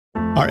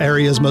Our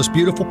area's most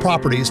beautiful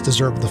properties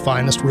deserve the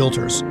finest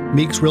realtors.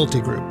 Meeks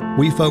Realty Group.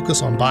 We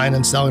focus on buying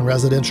and selling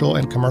residential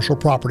and commercial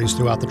properties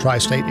throughout the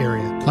tri-state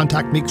area.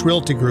 Contact Meeks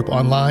Realty Group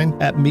online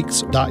at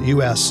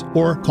meeks.us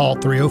or call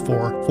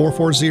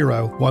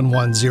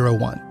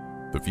 304-440-1101.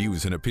 The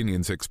views and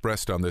opinions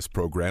expressed on this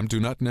program do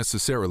not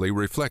necessarily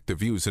reflect the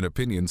views and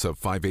opinions of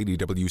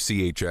 580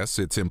 WCHS,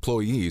 its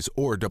employees,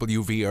 or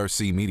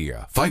WVRC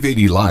Media.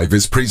 580 Live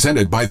is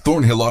presented by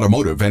Thornhill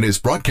Automotive and is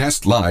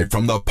broadcast live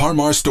from the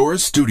Parmar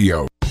Stores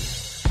studio.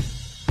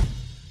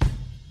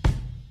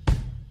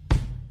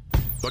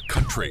 The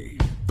country,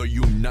 the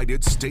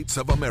United States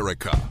of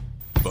America.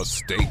 The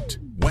state,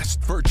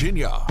 West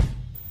Virginia.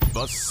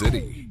 The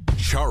city,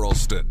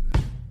 Charleston.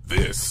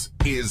 This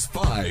is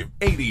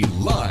 580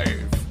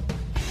 Live.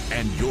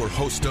 And your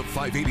host of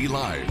 580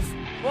 Live.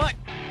 What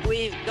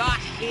we've got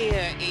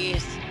here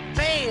is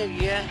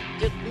failure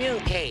to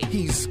communicate.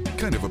 He's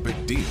kind of a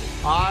big deal.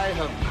 I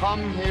have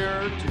come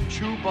here to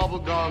chew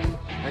bubblegum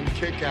and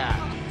kick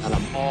ass, and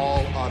I'm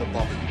all out of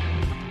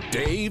bubblegum.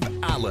 Dave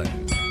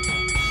Allen.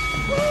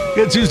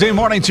 Good Tuesday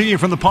morning to you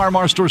from the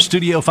Parmar Store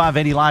Studio,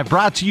 580 Live,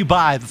 brought to you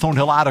by the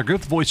Thornhill Auto Group,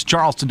 the voice of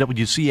Charleston,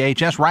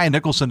 WCHS. Ryan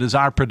Nicholson is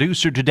our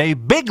producer today.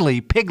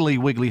 Bigly, Piggly,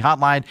 Wiggly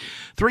hotline,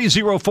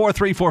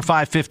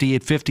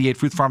 304-345-5858.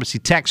 Fruit Pharmacy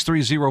text,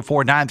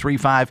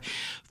 304-935-5008.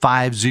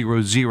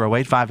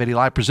 580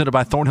 Live, presented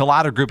by Thornhill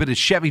Auto Group. It is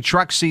Chevy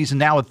truck season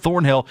now at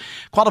Thornhill.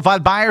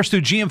 Qualified buyers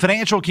through GM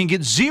Financial can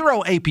get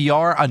 0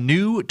 APR on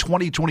new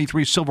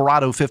 2023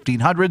 Silverado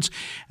 1500s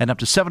and up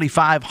to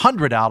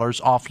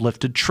 $7,500 off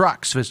lifted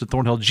trucks. Visit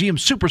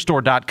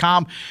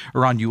ThornhillGMSuperstore.com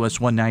or on US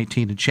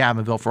 119 in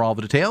Chapmanville for all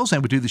the details.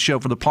 And we do the show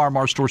from the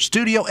Parmar Store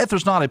studio. If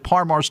there's not a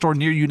Parmar store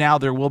near you now,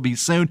 there will be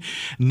soon.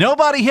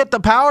 Nobody hit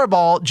the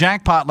Powerball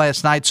jackpot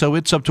last night, so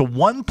it's up to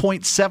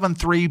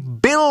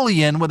 $1.73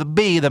 billion with a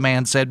B. The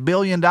man said $1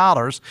 billion.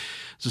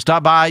 So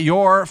stop by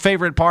your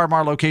favorite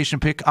Parmar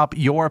location, pick up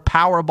your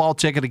Powerball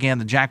ticket. Again,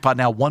 the jackpot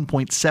now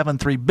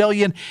 $1.73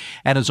 billion.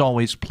 And as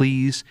always,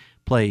 please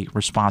play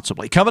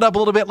responsibly. Coming up a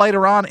little bit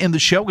later on in the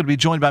show, we're going to be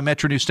joined by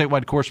Metro News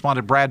statewide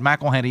correspondent Brad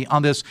McElhenney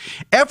on this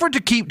effort to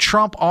keep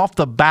Trump off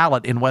the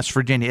ballot in West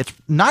Virginia. It's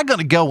not going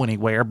to go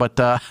anywhere, but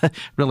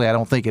really I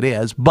don't think it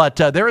is. But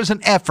there is an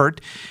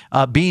effort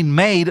being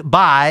made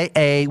by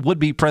a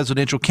would-be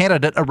presidential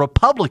candidate, a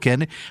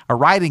Republican, a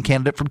write-in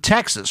candidate from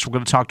Texas. We're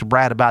going to talk to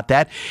Brad about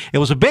that. It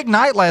was a big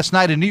night last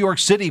night in New York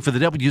City for the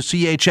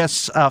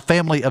WCHS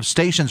family of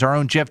stations. Our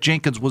own Jeff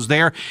Jenkins was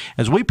there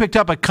as we picked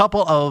up a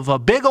couple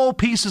of big old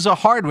pieces of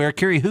hardware.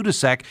 Kerry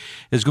Hudasek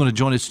is going to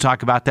join us to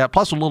talk about that.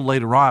 Plus, a little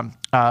later on,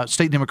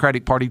 State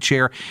Democratic Party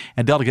Chair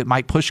and Delegate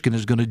Mike Pushkin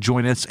is going to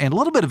join us, and a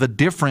little bit of a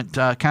different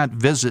kind of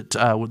visit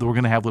that we're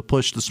going to have with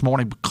Push this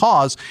morning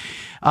because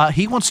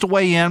he wants to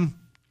weigh in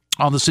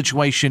on the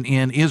situation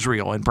in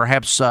Israel, and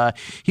perhaps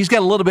he's got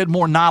a little bit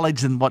more knowledge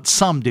than what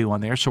some do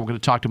on there, so we're going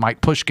to talk to Mike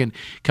Pushkin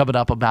coming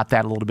up about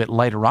that a little bit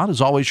later on.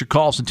 As always, your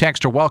calls and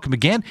texts are welcome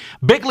again.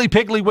 Bigly,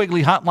 Piggly,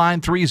 Wiggly hotline,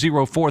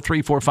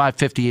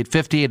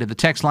 304-345-5858, and the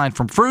text line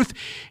from Fruth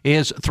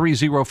is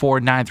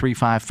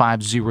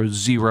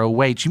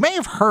 304-935-5008. You may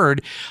have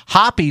heard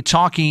Hoppy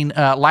talking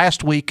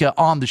last week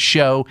on the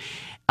show,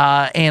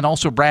 and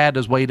also Brad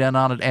has weighed in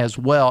on it as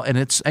well. And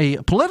it's a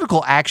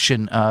political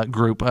action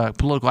group, a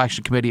political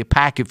action committee, a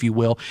PAC, if you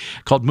will,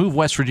 called Move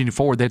West Virginia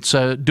Forward, that's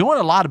doing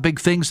a lot of big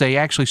things. They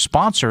actually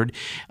sponsored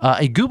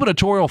a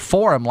gubernatorial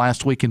forum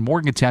last week in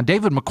Morgantown.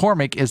 David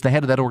McCormick is the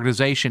head of that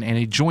organization, and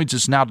he joins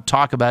us now to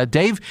talk about it.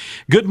 Dave,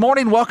 good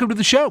morning. Welcome to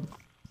the show.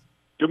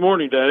 Good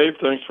morning, Dave.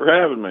 Thanks for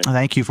having me.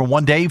 Thank you. From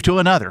one Dave to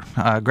another.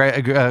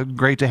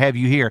 Great to have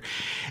you here.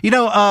 You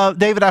know,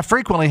 David, I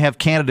frequently have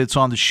candidates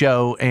on the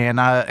show,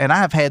 and I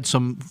have had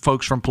some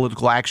folks from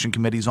political action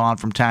committees on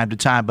from time to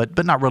time,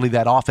 but not really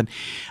that often.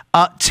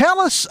 Tell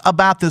us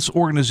about this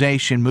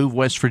organization, Move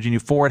West Virginia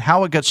Forward,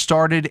 how it got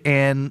started,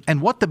 and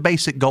what the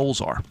basic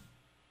goals are.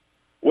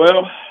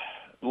 Well,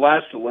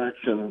 last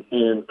election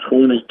in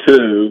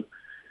 22,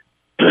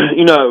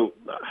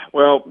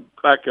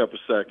 back up a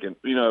second.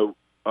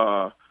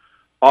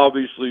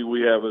 Obviously,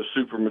 we have a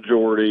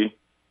supermajority,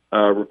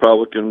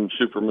 Republican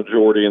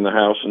supermajority in the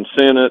House and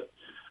Senate.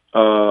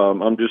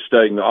 I'm just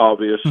stating the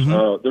obvious.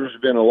 Mm-hmm. There's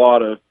been a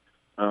lot of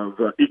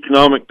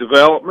economic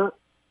development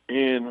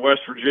in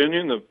West Virginia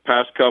in the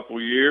past couple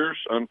of years,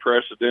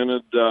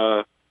 unprecedented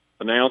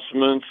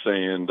announcements,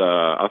 and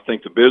I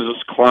think the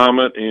business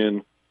climate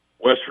in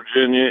West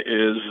Virginia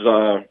is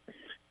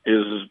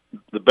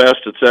the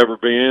best it's ever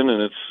been,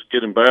 and it's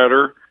getting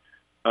better.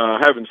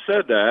 Having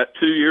said that,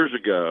 2 years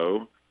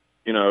ago,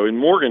 in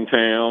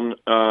Morgantown,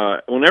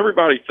 when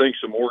everybody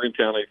thinks of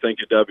Morgantown, they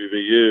think of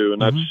WVU,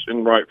 and that's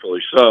and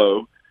rightfully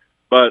so.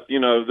 But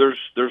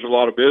there's a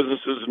lot of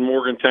businesses in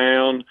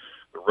Morgantown.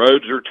 The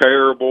roads are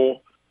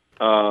terrible.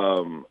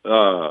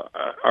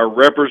 Our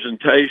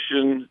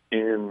representation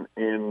in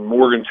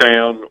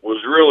Morgantown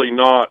was really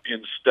not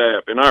in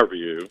step, in our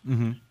view,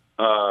 in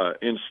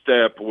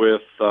step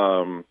with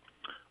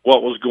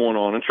what was going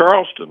on in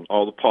Charleston,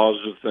 all the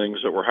positive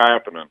things that were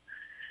happening.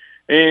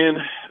 And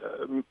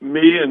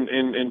me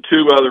and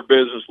two other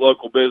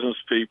local business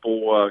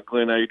people,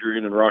 Glenn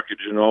Adrian and Rocky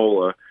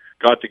Genola,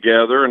 got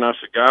together, and I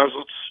said, guys,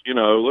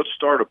 let's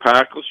start a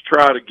PAC. Let's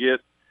try to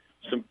get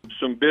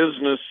some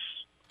business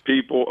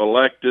people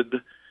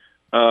elected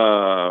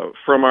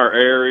from our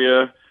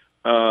area.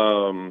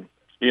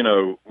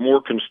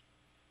 More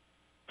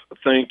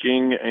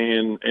thinking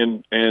and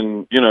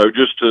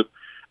just to.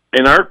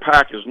 And our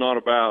PAC is not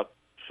about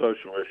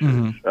social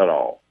issues at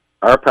all.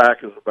 Our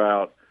PAC is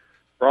about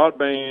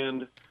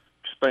broadband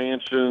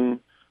expansion,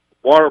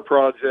 water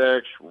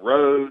projects,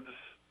 roads,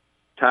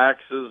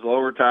 taxes,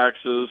 lower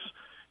taxes,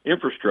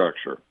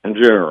 infrastructure in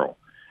general.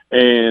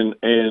 And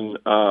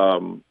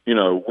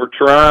we're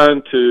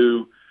trying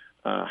to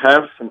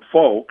have some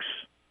folks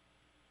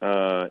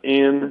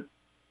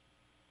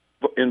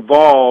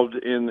involved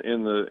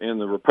in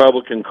the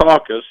Republican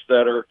caucus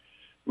that are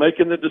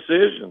making the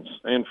decisions.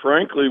 And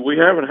frankly, we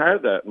haven't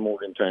had that in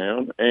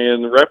Morgantown,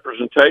 and the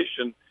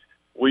representation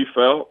we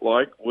felt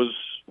like was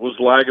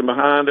lagging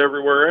behind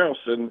everywhere else.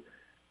 And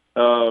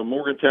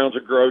Morgantown's a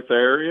growth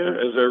area,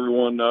 as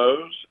everyone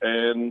knows,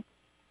 and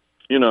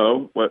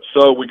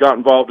so we got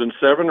involved in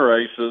 7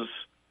 races,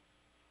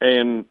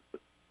 and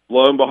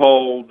lo and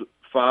behold,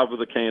 5 of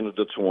the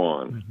candidates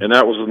won, and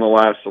that was in the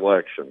last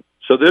election.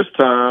 So this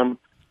time,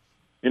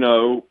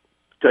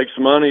 takes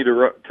money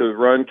to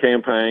run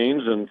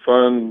campaigns and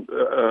fund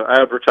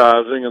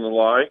advertising and the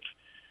like,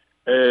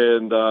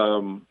 and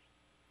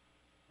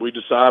we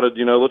decided,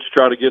 let's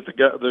try to get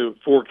the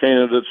 4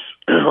 candidates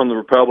on the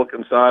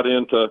Republican side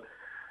in to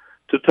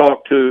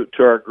talk to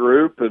our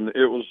group, and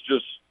it was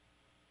just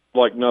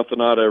like nothing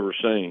I'd ever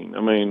seen.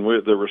 I mean,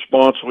 the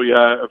response we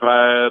have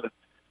had,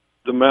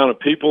 the amount of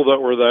people that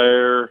were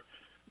there,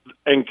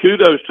 and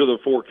kudos to the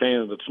 4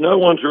 candidates. No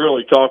one's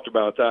really talked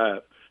about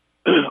that.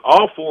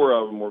 All 4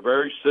 of them were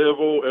very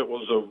civil. It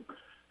was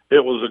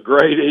a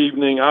great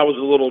evening. I was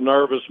a little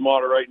nervous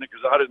moderating it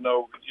because I didn't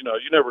know, you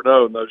never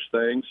know in those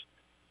things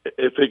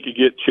if it could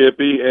get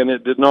chippy, and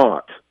it did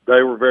not.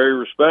 They were very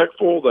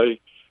respectful.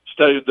 They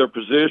stated their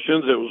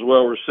positions. It was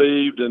well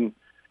received, and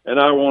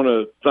I want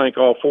to thank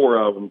all 4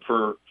 of them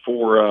for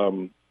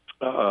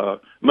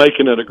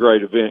making it a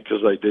great event,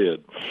 because they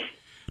did.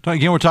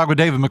 Again, we're talking with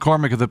David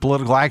McCormick of the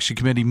Political Action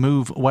Committee,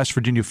 Move West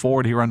Virginia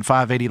Forward, here on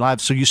 580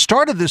 Live. So you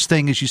started this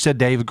thing, as you said,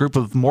 Dave, a group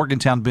of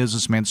Morgantown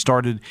businessmen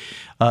started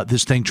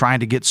this thing trying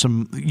to get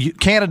some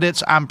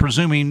candidates, I'm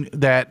presuming,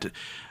 that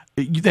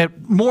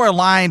more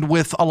aligned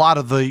with a lot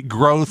of the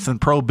growth and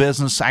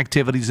pro-business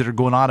activities that are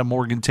going on in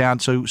Morgantown.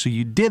 So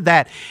you did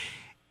that.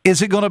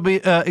 Is it going to be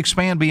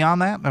expand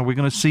beyond that? Are we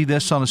going to see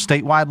this on a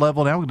statewide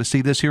level now? We're going to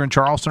see this here in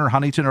Charleston or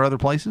Huntington or other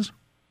places?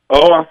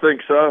 Oh, I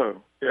think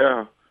so.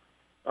 Yeah.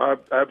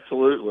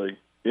 Absolutely,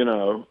 and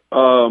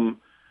I'm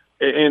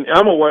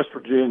a West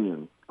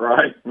Virginian,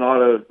 right? Not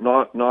a.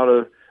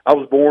 I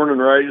was born and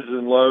raised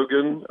in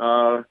Logan.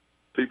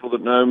 People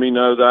that know me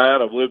know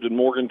that. I've lived in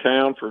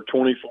Morgantown for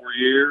 24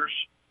 years.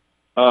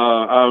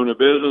 I own a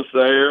business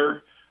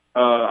there.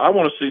 I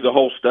want to see the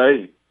whole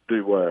state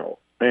do well,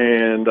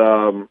 and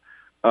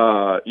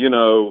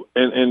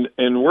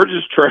and we're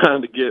just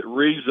trying to get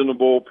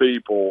reasonable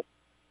people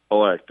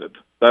elected.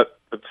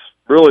 It's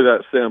really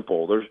that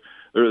simple. There's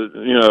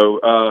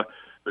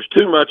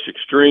too much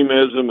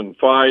extremism and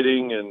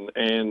fighting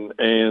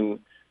and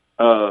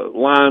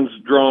lines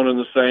drawn in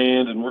the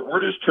sand, and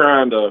we're just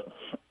trying to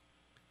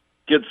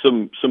get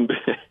some.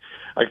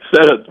 I've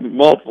said it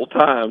multiple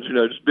times,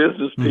 just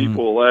business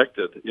people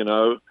elected.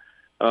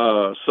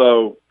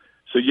 So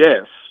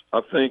yes, I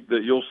think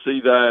that you'll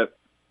see that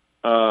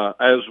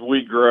as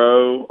we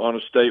grow on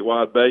a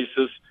statewide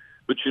basis.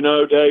 But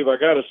Dave, I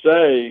got to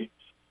say,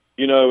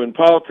 in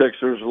politics,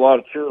 there's a lot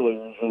of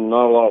cheerleaders and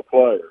not a lot of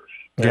players,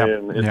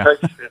 and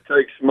it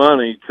takes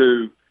money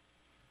to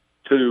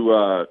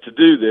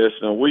do this.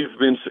 Now, we've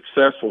been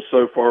successful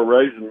so far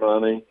raising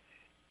money,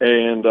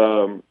 and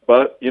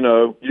but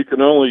you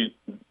can only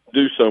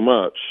do so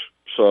much.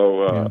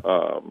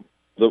 So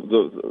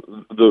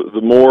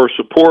the more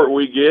support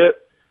we get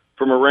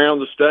from around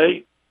the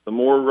state, the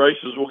more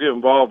races we'll get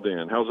involved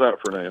in. How's that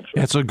for an answer?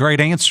 That's a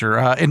great answer.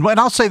 And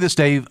I'll say this,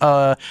 Dave,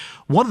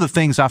 one of the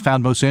things I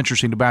found most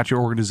interesting about your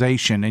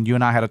organization, and you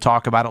and I had a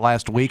talk about it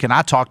last week, and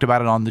I talked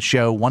about it on the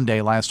show one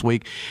day last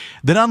week,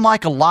 that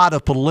unlike a lot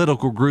of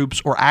political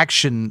groups or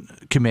action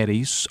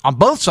committees on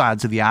both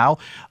sides of the aisle,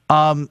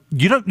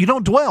 you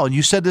don't dwell, and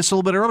you said this a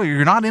little bit earlier,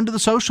 you're not into the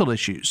social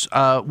issues,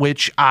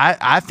 which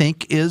I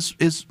think is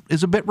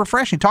a bit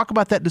refreshing. Talk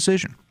about that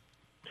decision.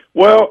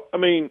 Well, I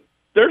mean,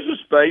 there's a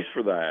space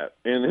for that,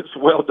 and it's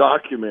well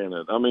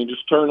documented. I mean,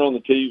 just turn on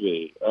the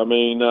TV. I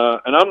mean,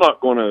 and I'm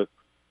not going to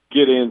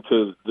get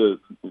into the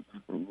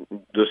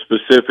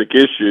specific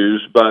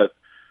issues, but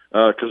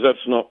because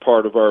that's not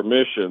part of our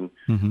mission.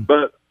 Mm-hmm.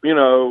 But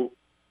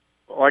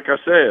like I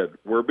said,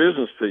 we're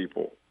business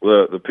people,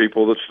 the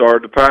people that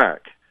started the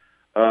PAC,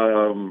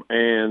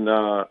 and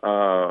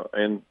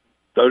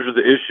those are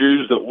the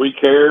issues that we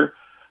care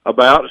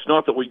about. It's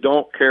not that we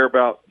don't care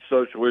about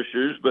social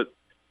issues, but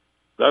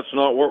that's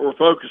not what we're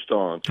focused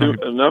on.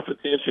 Enough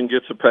attention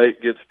gets paid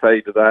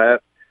to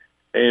that,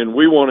 and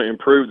we want to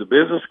improve the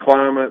business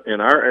climate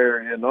in our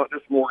area, not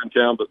just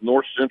Morgantown, but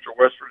North Central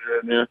West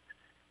Virginia,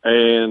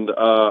 and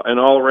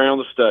all around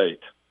the state.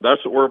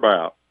 That's what we're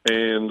about.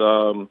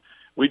 And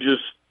we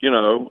just, you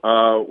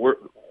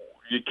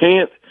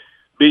can't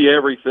be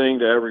everything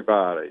to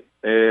everybody,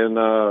 and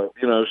so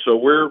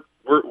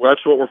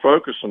that's what we're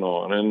focusing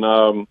on. And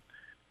I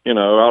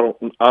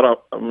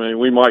mean,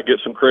 we might get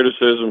some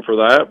criticism for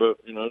that, but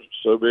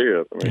so be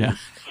it. I mean, yeah.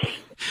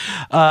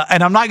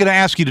 And I'm not going to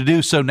ask you to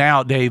do so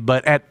now, Dave,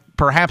 but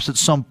perhaps at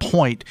some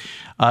point,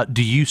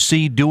 do you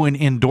see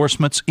doing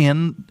endorsements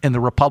in the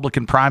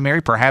Republican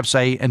primary, perhaps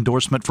a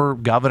endorsement for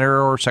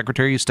governor or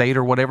secretary of state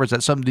or whatever? Is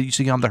that something that you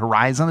see on the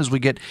horizon as we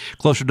get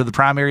closer to the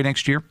primary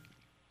next year?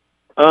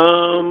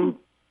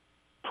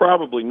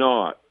 Probably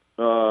not.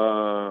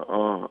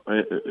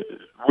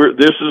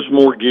 This is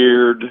more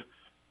geared.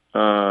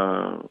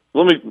 Not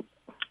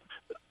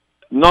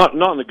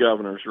in the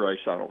governor's race,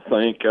 I don't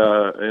think,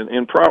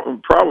 and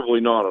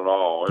probably not at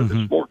all. Mm-hmm.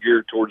 It's more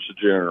geared towards the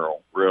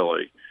general,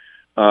 really.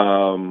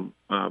 But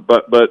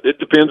it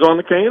depends on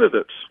the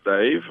candidates,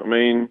 Dave. I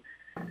mean,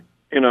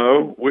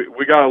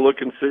 we got to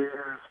look and see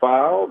who's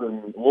filed,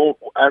 and we'll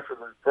after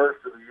the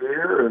first of the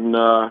year, and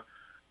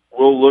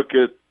we'll look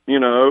at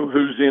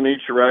who's in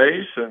each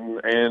race,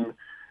 and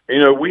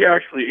we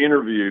actually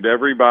interviewed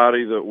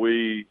everybody that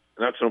we.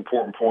 That's an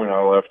important point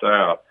I left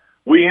out.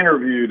 We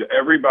interviewed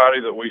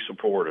everybody that we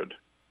supported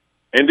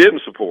and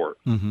didn't support,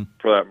 mm-hmm.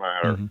 for that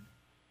matter.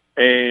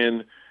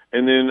 Mm-hmm.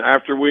 And then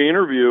after we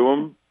interview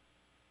them,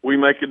 we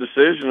make a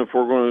decision if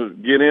we're going to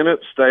get in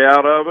it, stay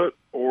out of it,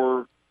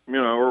 or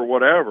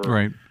whatever.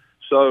 Right.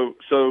 So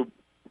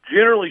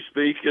generally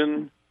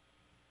speaking,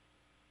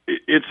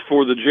 it's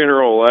for the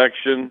general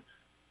election,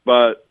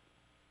 but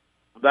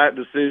that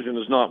decision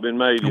has not been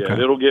made yet.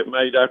 It'll get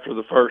made after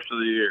the first of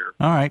the year.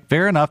 All right,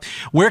 fair enough.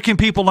 Where can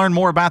people learn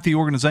more about the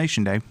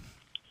organization, Dave?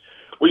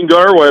 We can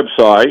go to our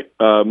website,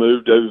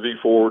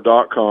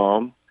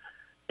 movewv4.com,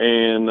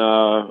 and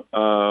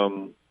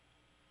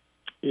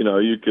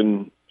you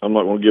can. I'm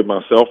not going to give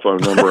my cell phone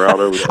number out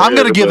over there. I'm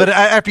going to give it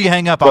after you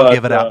hang up. I'll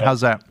give it out.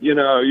 How's that? You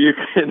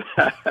can.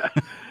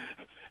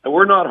 And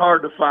we're not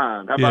hard to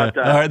find. How about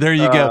that? All right, there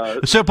you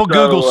go. Simple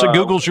Google. So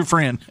Google's your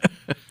friend.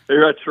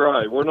 That's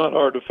right. We're not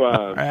hard to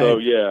find. Right. So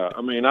yeah,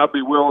 I mean, I'd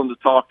be willing to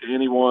talk to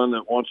anyone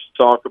that wants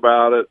to talk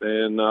about it,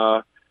 and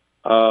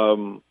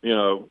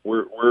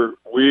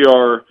we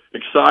are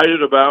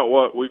excited about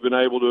what we've been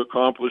able to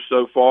accomplish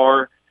so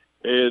far,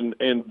 and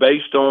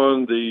based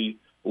on the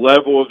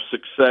level of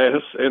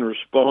success and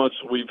response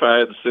we've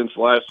had since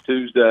last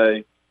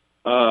Tuesday,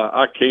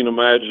 I can't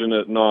imagine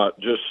it not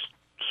just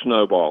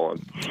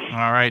snowballing.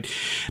 All right.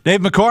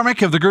 Dave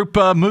McCormick of the group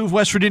Move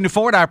West Virginia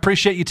Forward, I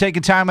appreciate you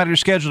taking time out of your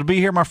schedule to be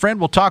here, my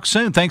friend. We'll talk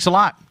soon. Thanks a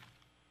lot.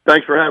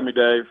 Thanks for having me,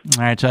 Dave.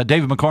 All right.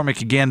 David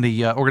McCormick, again,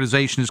 the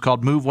organization is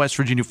called Move West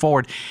Virginia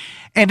Forward.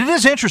 And it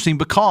is interesting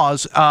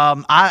because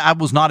I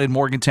was not in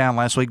Morgantown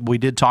last week. We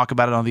did talk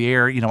about it on the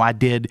air. I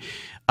did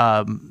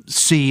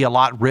see a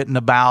lot written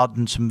about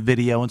and some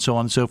video and so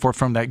on and so forth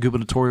from that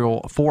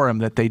gubernatorial forum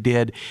that they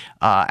did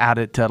out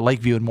at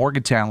Lakeview in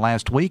Morgantown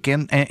last week.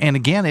 And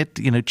again,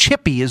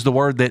 chippy is the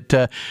word that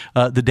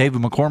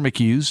David McCormick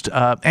used,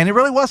 and it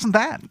really wasn't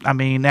that. I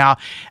mean, now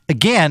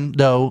again,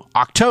 though,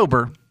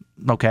 October,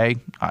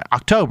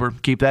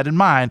 keep that in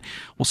mind.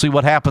 We'll see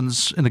what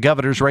happens in the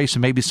governor's race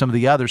and maybe some of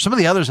the others. Some of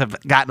the others have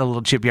gotten a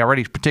little chippy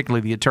already,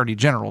 particularly the attorney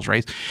general's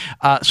race.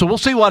 So we'll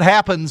see what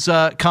happens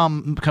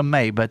come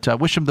May, but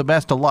wish them the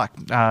best of luck.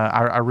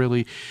 I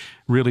really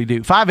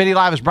do. 580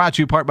 Live is brought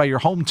to you in part by your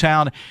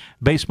hometown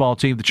baseball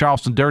team, the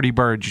Charleston Dirty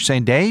Birds. You're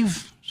saying,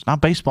 Dave, it's not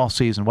baseball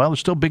season. Well, there's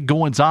still big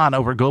goings-on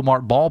over at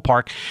Go-Mart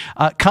Ballpark.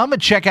 Come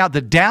and check out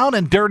the Down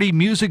and Dirty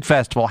Music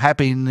Festival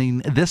happening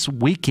this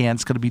weekend.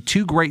 It's going to be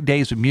 2 great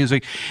days of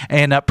music.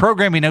 And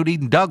programming note,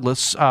 Eden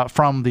Douglas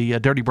from the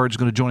Dirty Birds is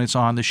going to join us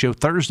on the show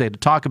Thursday to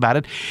talk about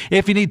it.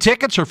 If you need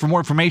tickets or for more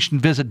information,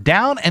 visit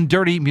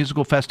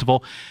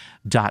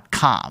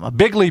downanddirtymusicalfestival.com. A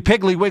Biggly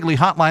Piggly Wiggly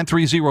hotline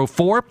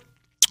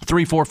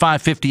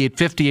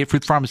 345-5858.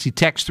 Fruit Pharmacy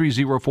text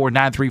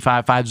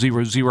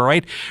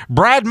 304-935-5008.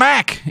 Brad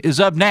Mack is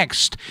up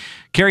next.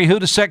 Carrie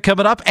Hudasek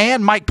coming up,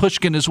 and Mike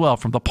Pushkin as well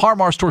from the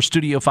Parmar Store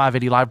Studio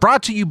 580 Live,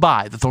 brought to you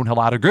by the Thornhill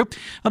Auto Group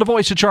and the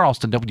Voice of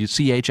Charleston,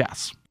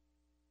 WCHS.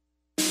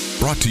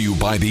 Brought to you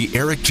by the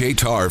Eric J.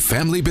 Tarr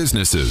Family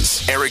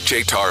Businesses. Eric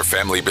J. Tarr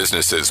Family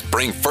Businesses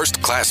bring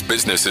first-class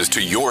businesses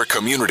to your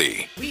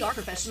community. We are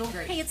professional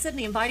grade. Hey, it's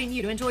Sydney inviting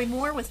you to enjoy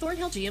more with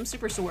Thornhill GM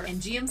Superstore.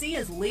 And GMC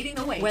is leading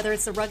the way. Whether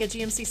it's the rugged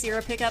GMC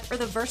Sierra pickup or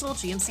the versatile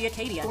GMC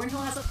Acadia,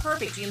 Thornhill has a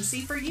perfect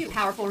GMC for you.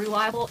 Powerful,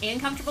 reliable, and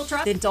comfortable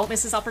truck? Then don't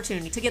miss this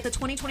opportunity to get the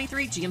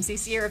 2023 GMC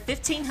Sierra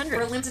 1500.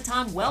 For a limited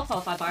time,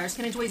 well-qualified buyers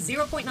can enjoy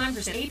 0.9%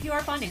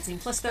 APR financing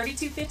plus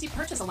 $3,250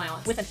 purchase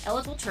allowance with an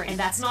eligible trade. And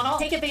that's not all.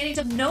 Take advantage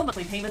of no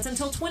monthly payments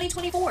until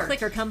 2024.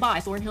 Click or come by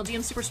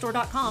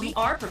ThornhillGMSuperstore.com. We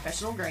are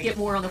professional grade. Get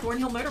more on the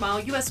Thornhill Motor Mile,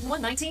 US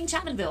 119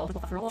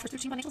 Chapmanville. For all offers through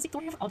Team Financial, see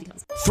Thornhill for all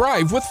details.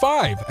 Thrive with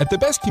 5 at the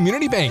best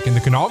community bank in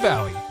the Kanawha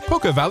Valley,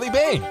 Poca Valley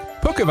Bank.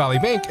 Poca Valley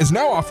Bank is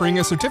now offering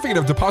a certificate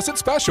of deposit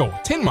special,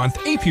 10-month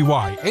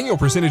APY, annual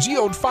percentage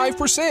yield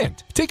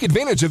 5%. Take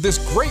advantage of this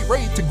great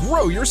rate to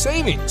grow your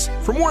savings.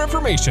 For more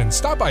information,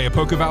 stop by a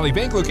Poca Valley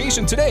Bank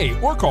location today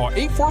or call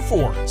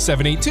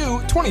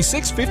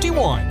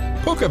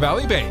 844-782-2651. Poca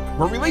Valley Bank,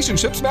 where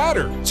relationships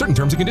matter. Certain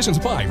terms and conditions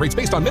apply. Rates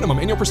based on minimum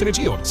annual percentage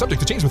yield. Subject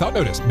to change without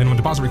notice. Minimum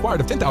deposit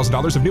required of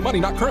 $10,000 of new money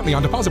not currently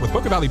on deposit with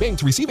Poca Valley Bank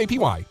to receive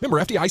APY.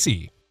 Member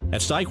FDIC.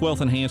 At Stike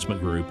Wealth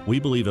Enhancement Group, we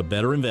believe a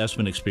better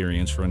investment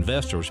experience for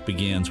investors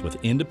begins with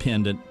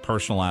independent,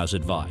 personalized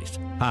advice.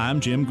 Hi, I'm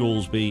Jim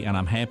Goolsby, and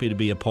I'm happy to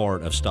be a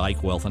part of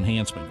Stike Wealth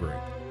Enhancement Group.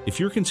 If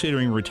you're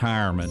considering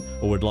retirement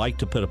or would like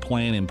to put a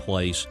plan in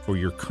place for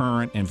your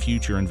current and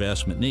future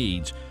investment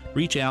needs,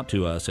 reach out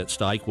to us at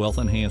Stike Wealth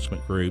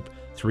Enhancement Group,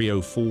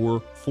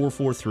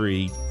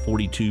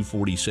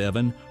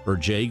 304-443-4247, or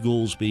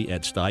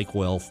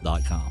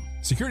jgoolsby@stikewealth.com.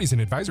 Securities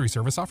and advisory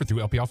service offered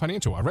through LPL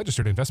Financial, a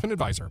registered investment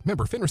advisor.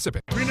 Member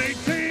FINRA.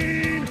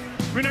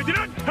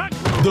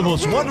 The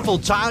most wonderful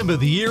time of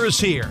the year is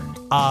here.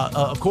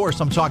 Of course,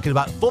 I'm talking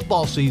about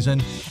football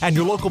season, and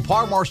your local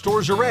Par-Mar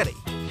stores are ready.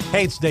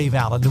 Hey, it's Dave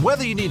Allen. And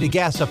whether you need to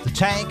gas up the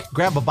tank,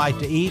 grab a bite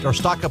to eat, or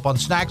stock up on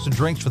snacks and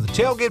drinks for the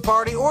tailgate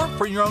party or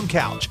for your own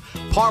couch,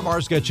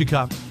 Par-Mar's got you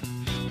covered.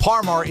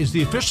 Par-Mar is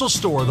the official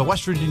store of the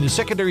West Virginia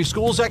Secondary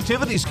Schools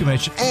Activities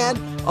Commission and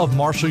of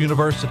Marshall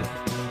University.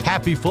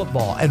 Happy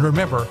football. And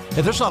remember,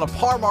 if there's not a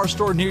Par-Mar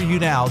store near you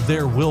now,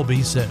 there will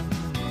be soon.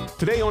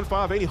 Today on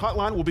 580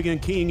 Hotline, we'll begin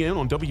keying in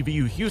on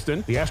WVU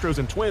Houston. The Astros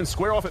and Twins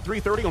square off at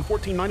 3:30 on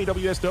 1490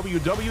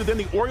 WSWW. Then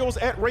the Orioles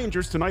at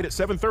Rangers tonight at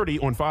 7:30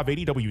 on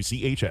 580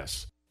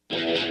 WCHS.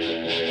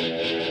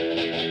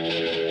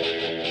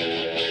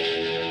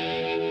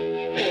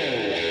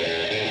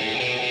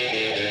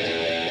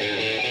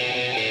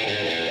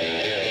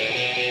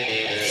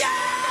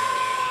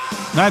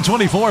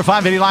 924,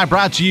 580 Live,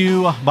 brought to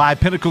you by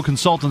Pinnacle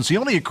Consultants, the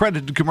only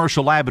accredited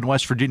commercial lab in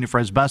West Virginia for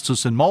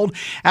asbestos and mold.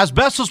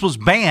 Asbestos was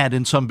banned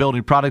in some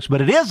building products, but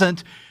it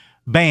isn't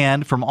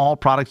banned from all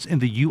products in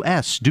the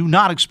U.S. Do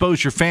not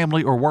expose your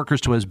family or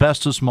workers to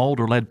asbestos, mold,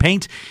 or lead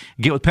paint.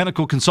 Get with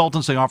Pinnacle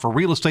Consultants. They offer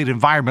real estate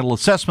environmental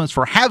assessments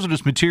for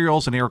hazardous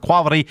materials and air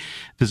quality.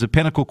 Visit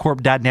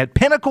pinnaclecorp.net,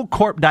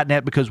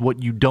 pinnaclecorp.net, because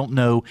what you don't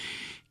know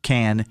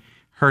can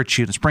hurt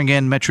you. Let's bring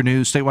in Metro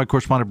News statewide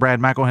correspondent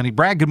Brad McElhenney.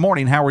 Brad, good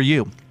morning. How are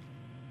you?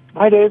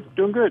 Hi, Dave.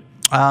 Doing good.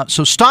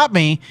 So stop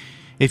me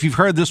if you've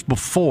heard this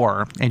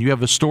before and you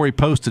have a story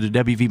posted at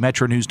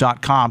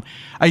WVMetroNews.com,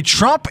 a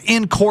Trump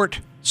in court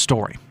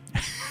story,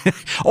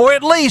 or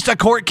at least a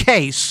court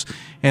case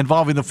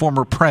involving the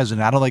former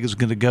president. I don't think it's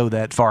going to go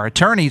that far.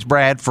 Attorneys,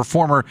 Brad, for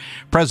former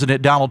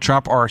President Donald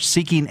Trump are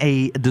seeking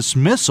a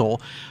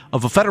dismissal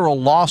of a federal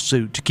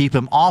lawsuit to keep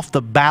him off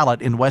the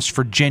ballot in West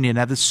Virginia.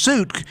 Now, the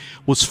suit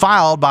was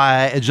filed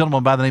by a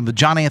gentleman by the name of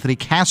John Anthony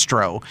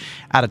Castro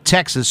out of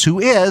Texas, who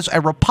is a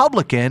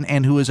Republican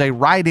and who is a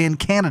write-in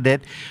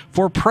candidate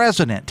for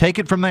president. Take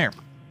it from there.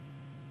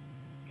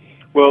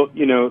 Well,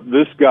 you know,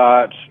 this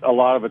got a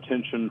lot of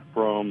attention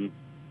from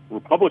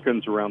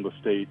Republicans around the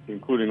state,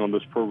 including on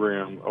this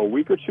program a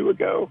week or two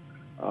ago,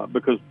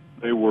 because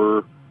they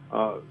were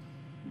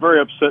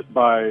very upset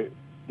by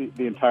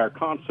the entire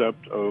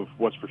concept of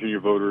West Virginia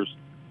voters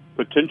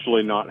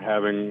potentially not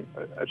having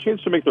a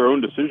chance to make their own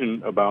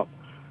decision about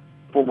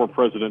former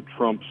President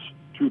Trump's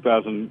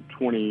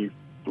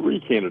 2023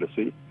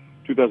 candidacy.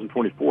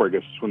 2024, I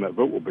guess, is when that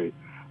vote will be.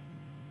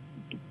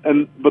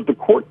 But the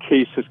court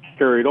case has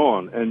carried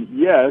on, and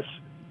yes,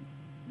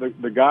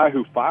 the guy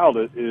who filed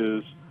it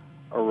is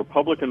a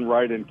Republican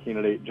write-in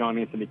candidate, John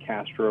Anthony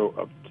Castro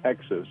of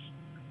Texas.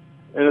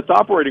 And it's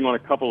operating on a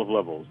couple of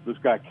levels. This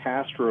guy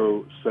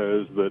Castro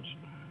says that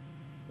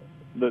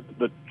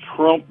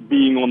Trump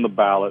being on the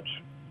ballot,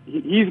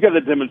 he's got to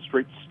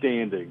demonstrate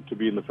standing to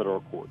be in the federal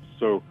courts.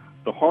 So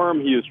the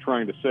harm he is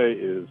trying to say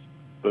is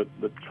that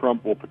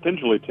Trump will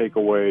potentially take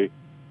away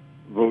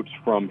votes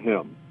from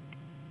him.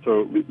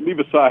 So leave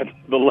aside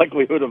the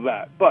likelihood of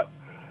that. But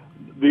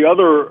the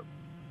other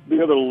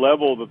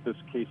level that this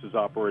case is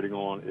operating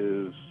on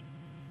is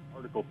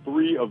Article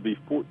 3 of the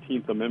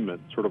 14th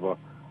Amendment, sort of a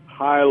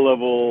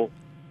high-level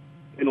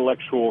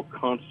intellectual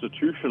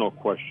constitutional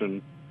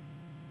question.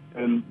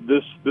 And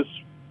this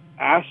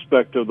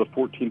aspect of the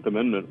 14th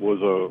Amendment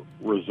was a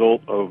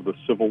result of the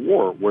Civil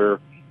War, where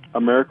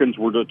Americans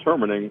were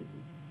determining,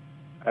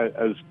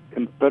 as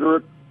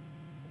Confederate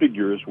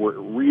figures were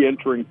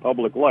re-entering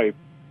public life,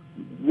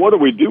 what do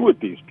we do with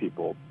these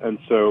people? And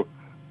so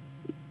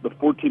the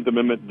 14th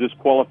Amendment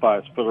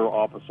disqualifies federal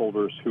office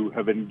holders who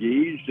have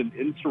engaged in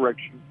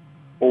insurrection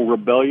or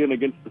rebellion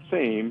against the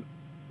same,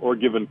 or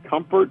given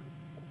comfort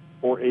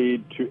or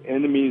aid to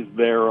enemies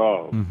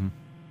thereof. Mm-hmm.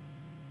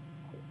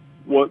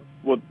 What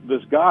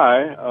this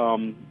guy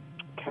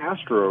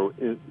Castro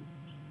is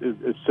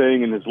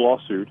saying in his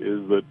lawsuit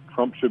is that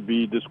Trump should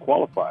be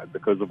disqualified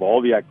because of all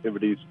the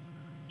activities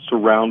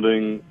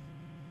surrounding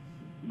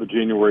the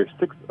January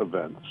 6th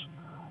events.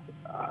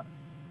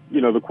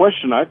 The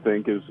question, I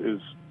think, is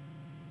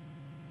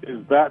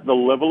that the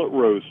level it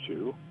rose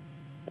to,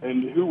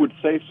 and who would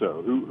say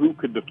so? Who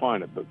could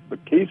define it? The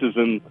case is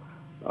in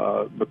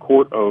the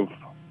court of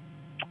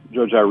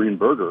Judge Irene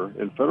Berger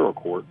in federal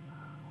court.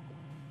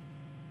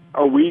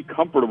 Are we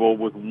comfortable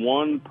with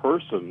one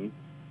person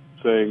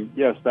saying,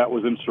 yes, that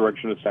was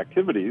insurrectionist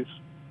activities,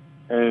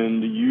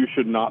 and you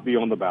should not be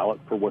on the ballot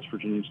for West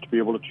Virginians to be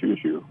able to choose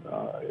you?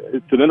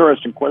 It's an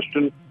interesting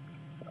question,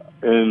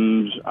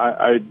 and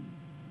I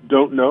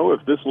don't know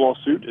if this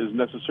lawsuit is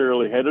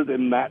necessarily headed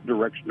in that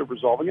direction of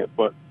resolving it,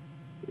 but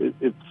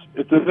it's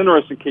an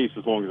interesting case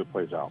as long as it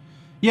plays out.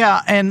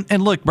 Yeah,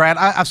 and look, Brad,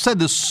 I've said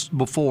this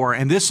before,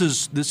 and this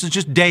is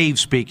just Dave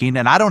speaking,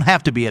 and I don't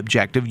have to be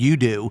objective. You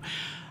do.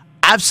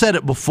 I've said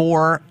it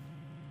before.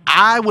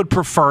 I would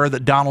prefer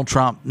that Donald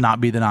Trump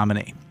not be the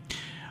nominee,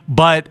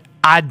 but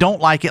I don't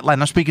like it. And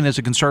I'm speaking as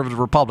a conservative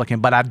Republican,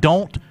 but I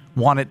don't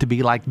want it to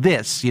be like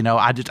this.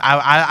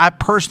 I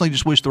personally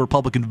just wish the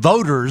Republican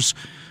voters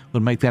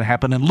would make that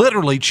happen and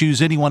literally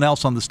choose anyone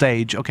else on the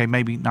stage. Okay,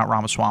 maybe not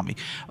Ramaswamy,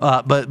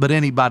 but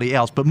anybody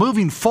else. But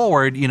moving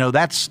forward,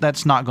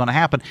 that's not going to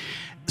happen.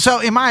 So,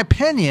 in my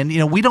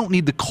opinion, we don't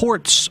need the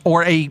courts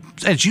or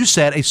as you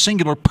said, a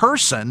singular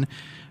person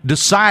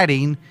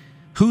deciding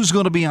who's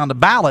going to be on the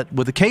ballot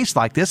with a case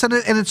like this, and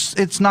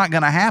it's not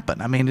going to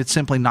happen. I mean, it's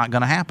simply not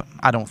going to happen,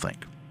 I don't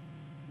think.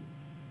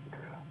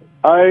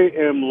 I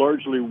am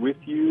largely with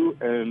you,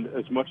 and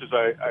as much as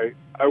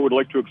I would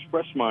like to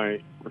express my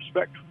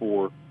respect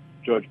for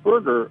Judge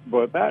Berger,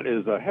 but that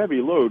is a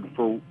heavy load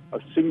for a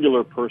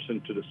singular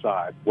person to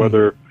decide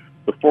whether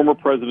the former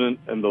president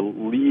and the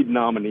lead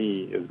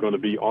nominee is going to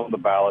be on the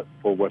ballot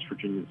for West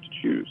Virginians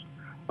to choose.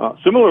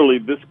 Similarly,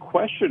 this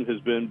question has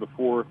been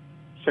before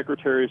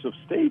secretaries of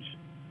state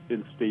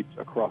in states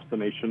across the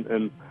nation,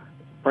 and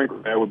frankly,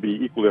 I would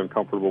be equally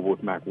uncomfortable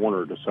with Mac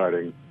Warner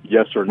deciding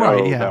yes or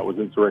no, that was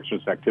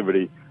insurrectionist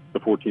activity. The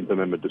 14th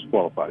Amendment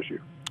disqualifies you.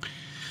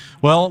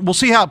 Well, we'll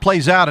see how it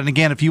plays out. And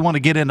again, if you want to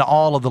get into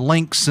all of the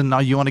links and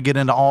you want to get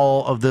into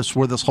all of this,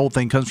 where this whole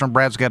thing comes from,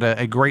 Brad's got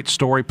a great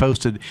story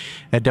posted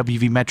at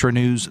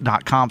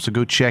wvmetronews.com, so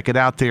go check it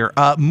out there.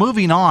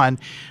 Moving on,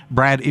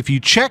 Brad, if you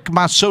check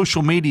my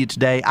social media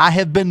today, I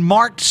have been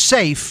marked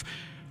safe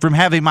from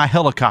having my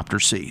helicopter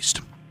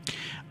seized.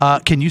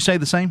 Can you say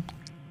the same?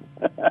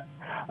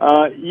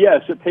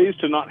 Yes, it pays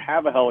to not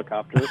have a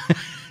helicopter.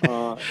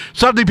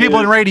 Something people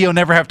in radio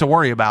never have to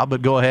worry about,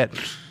 but go ahead.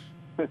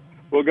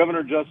 Well,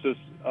 Governor Justice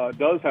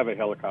does have a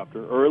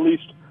helicopter, or at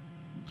least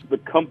the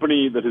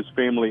company that his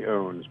family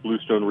owns,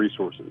 Bluestone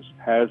Resources,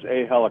 has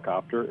a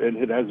helicopter, and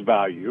it has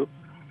value.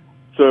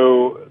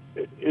 So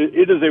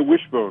it is a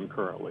wishbone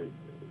currently.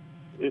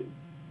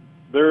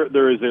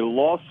 There is a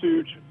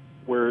lawsuit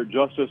where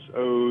Justice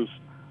owes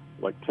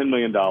like $10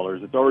 million.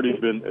 It's already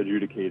been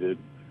adjudicated,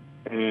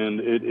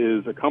 and it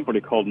is a company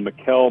called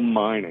McCormick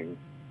Mining,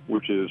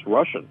 which is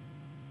Russian.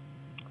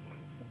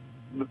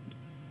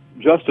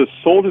 Justice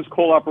sold his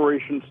coal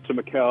operations to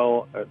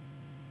McCormick at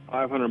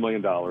 $500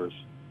 million,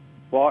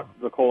 bought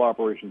the coal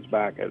operations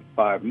back at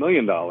 $5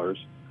 million,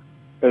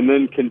 and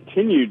then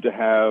continued to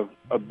have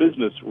a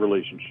business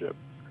relationship.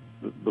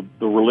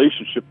 The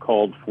relationship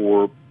called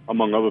for,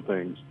 among other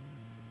things,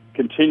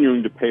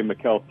 continuing to pay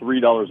McCormick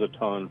 $3 a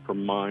ton for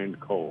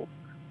mined coal.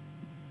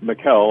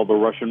 McCormick, the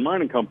Russian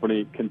mining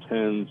company,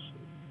 contends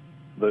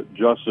that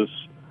Justice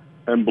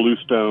and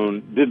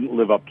Bluestone didn't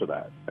live up to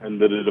that, and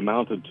that it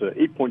amounted to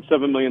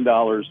 $8.7 million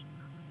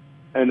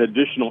and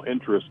additional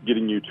interest,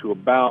 getting you to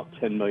about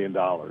 $10 million.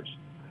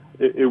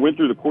 It went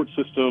through the court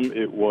system.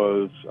 It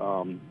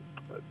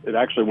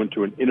actually went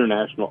to an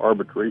international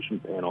arbitration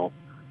panel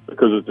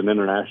because it's an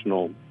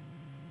international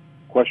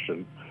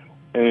question.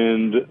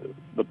 And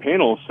the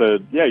panel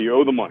said, yeah, you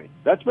owe the money.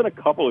 That's been a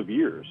couple of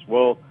years.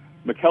 Well,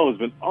 McCormick has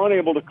been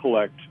unable to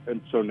collect,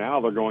 and so now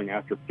they're going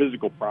after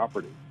physical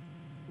property.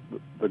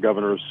 The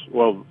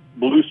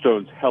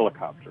Bluestone's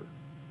helicopter,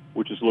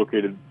 which is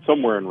located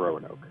somewhere in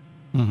Roanoke.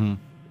 Mm-hmm.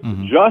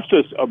 Mm-hmm.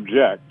 Justice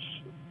objects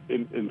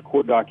in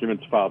court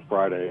documents filed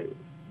Friday.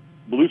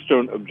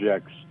 Bluestone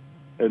objects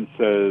and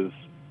says,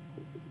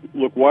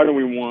 look, why do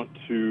we want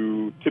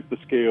to tip the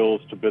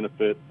scales to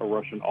benefit a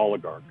Russian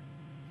oligarch?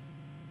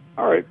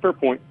 All right, fair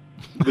point.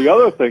 The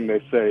other thing they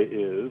say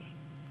is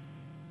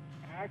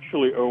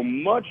actually owe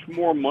much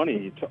more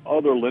money to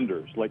other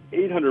lenders, like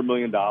 $800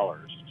 million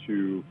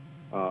to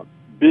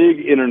big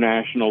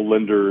international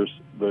lenders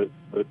that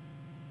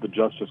the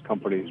justice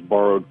companies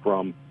borrowed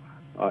from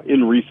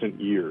in recent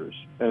years.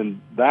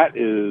 And that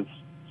is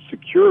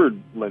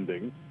secured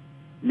lending,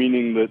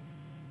 meaning that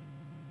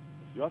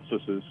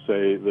justices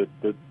say that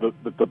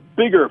the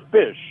bigger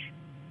fish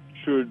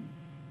should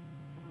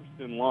first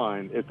in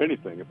line, if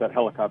anything, if that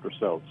helicopter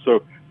sells.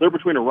 So they're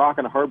between a rock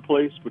and a hard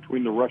place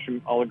between the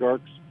Russian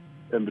oligarchs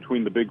and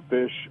between the big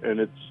fish, and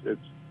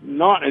it's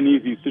not an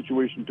easy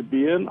situation to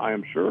be in, I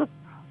am sure.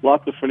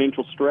 Lots of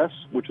financial stress,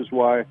 which is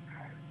why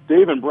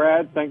Dave and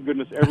Brad, thank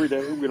goodness every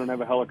day we don't have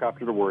a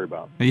helicopter to worry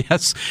about.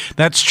 Yes,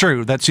 that's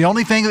true. That's the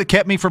only thing that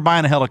kept me from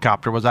buying a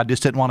helicopter was I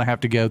just didn't want to have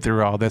to go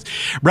through all this.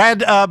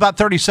 Brad, about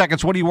 30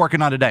 seconds. What are you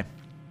working on today?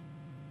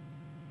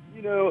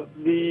 You know,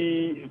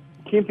 the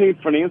campaign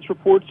finance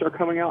reports are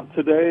coming out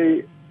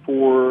today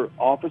for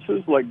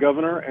offices like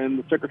governor and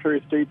the Secretary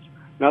of State's.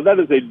 Now, that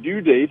is a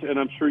due date, and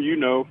I'm sure you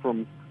know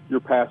from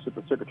your past at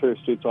the Secretary of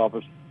State's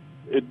office,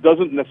 it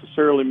doesn't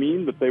necessarily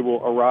mean that they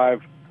will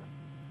arrive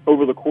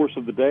over the course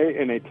of the day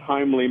in a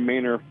timely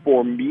manner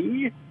for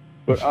me,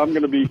 but I'm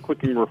going to be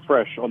clicking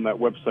refresh on that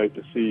website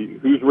to see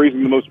who's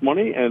raising the most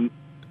money and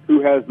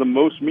who has the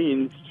most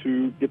means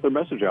to get their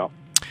message out.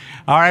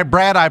 All right,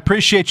 Brad, I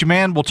appreciate you,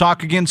 man. We'll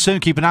talk again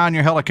soon. Keep an eye on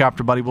your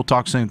helicopter, buddy. We'll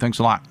talk soon. Thanks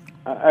a lot.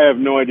 I have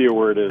no idea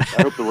where it is.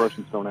 I hope the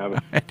Russians don't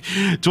have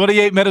it.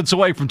 28 minutes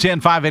away from 10,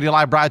 580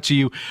 Live, brought to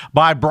you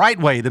by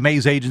Brightway, the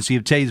Mays agency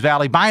of Tays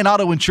Valley. Buying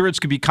auto insurance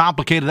can be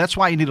complicated. That's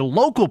why you need a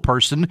local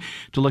person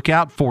to look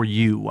out for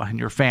you and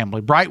your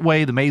family.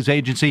 Brightway, the Mays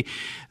agency,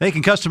 they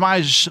can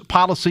customize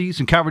policies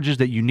and coverages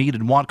that you need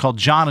and want. Call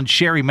John and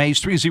Sherry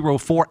Mays,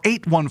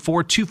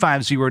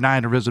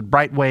 304-814-2509, or visit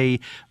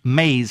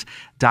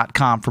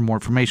brightwaymays.com for more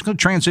information. I'm going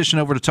to transition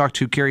over to talk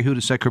to Carrie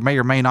Hudaseck, who may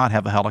or may not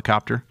have a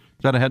helicopter.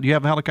 Do you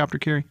have a helicopter,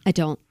 Carrie? I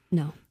don't,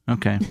 no.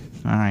 Okay.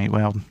 All right.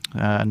 Well,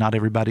 not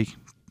everybody has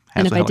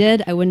and if I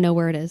did, I wouldn't know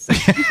where it is.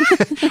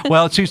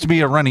 Well, it seems to be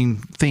a running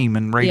theme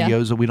in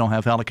radios that we don't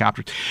have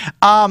helicopters.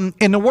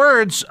 In the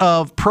words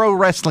of pro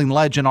wrestling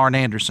legend Arn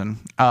Anderson,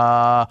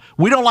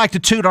 we don't like to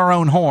toot our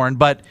own horn,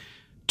 but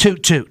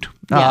toot toot.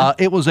 Yeah.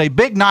 It was a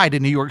big night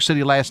in New York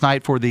City last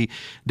night for the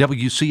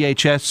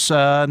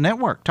WCHS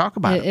network. Talk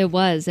about it. It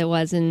was.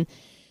 And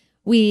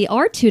we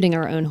are tooting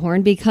our own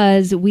horn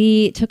because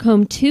we took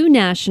home 2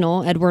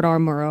 national Edward R.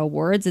 Murrow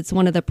Awards. It's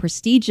one of the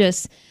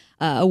prestigious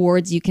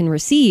awards you can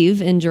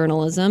receive in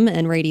journalism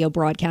and radio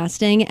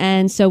broadcasting.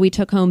 And so we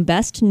took home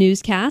Best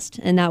Newscast,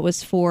 and that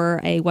was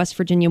for a West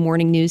Virginia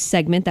morning news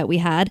segment that we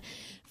had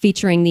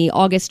featuring the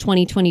August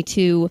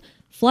 2022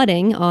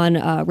 flooding on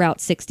Route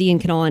 60 in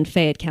Kanawha and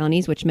Fayette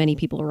counties, which many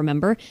people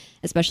remember,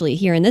 especially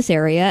here in this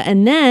area.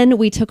 And then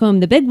we took home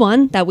the big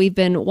one that we've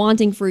been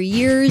wanting for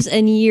years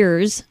and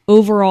years,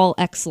 overall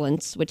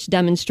excellence, which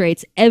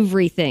demonstrates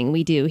everything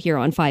we do here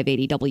on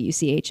 580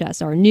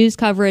 WCHS, our news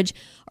coverage,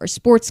 our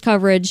sports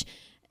coverage,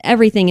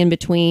 everything in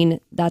between.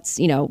 That's,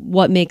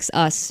 what makes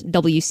us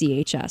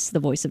WCHS, the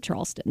voice of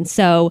Charleston.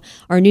 So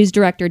our news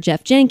director,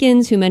 Jeff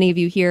Jenkins, who many of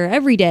you hear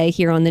every day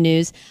here on the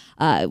news,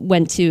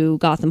 went to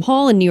Gotham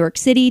Hall in New York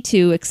City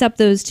to accept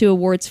those 2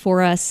 awards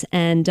for us.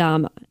 And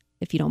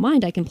if you don't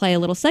mind, I can play a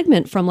little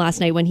segment from last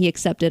night when he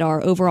accepted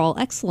our overall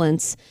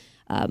excellence,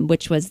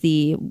 which was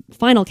the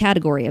final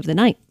category of the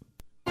night.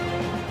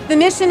 The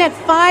mission at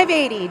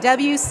 580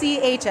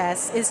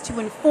 WCHS is to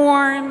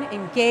inform,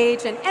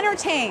 engage, and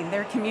entertain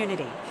their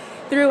community.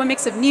 Through a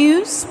mix of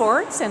news,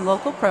 sports, and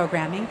local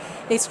programming,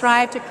 they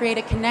strive to create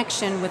a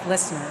connection with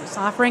listeners,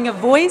 offering a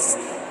voice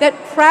that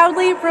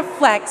proudly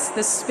reflects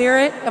the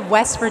spirit of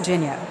West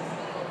Virginia.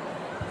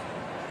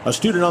 A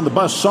student on the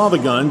bus saw the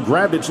gun,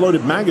 grabbed its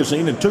loaded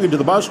magazine, and took it to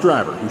the bus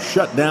driver, who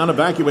shut down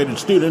evacuated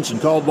students and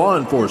called law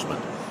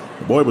enforcement.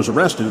 The boy was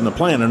arrested and the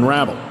plan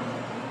unraveled.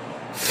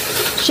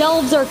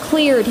 Shelves are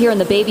cleared here in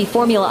the baby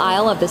formula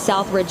aisle of the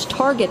Southridge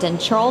Target in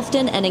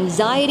Charleston, and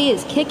anxiety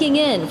is kicking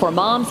in for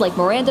moms like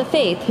Miranda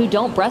Faith who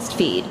don't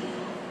breastfeed.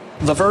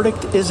 The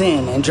verdict is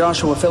in, and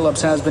Joshua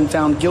Phillips has been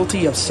found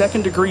guilty of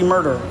second-degree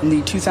murder in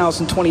the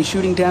 2020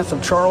 shooting death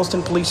of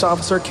Charleston police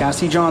officer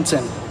Cassie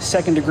Johnson.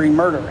 Second-degree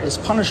murder is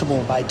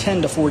punishable by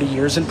 10 to 40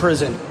 years in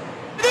prison.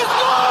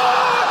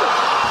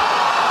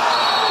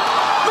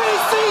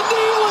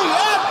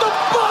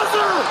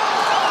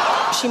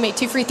 She made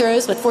 2 free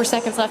throws with 4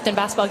 seconds left in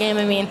basketball game.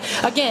 I mean,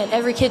 again,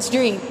 every kid's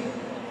dream.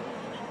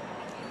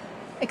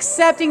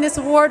 Accepting this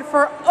award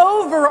for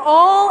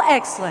overall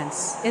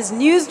excellence is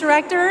News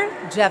Director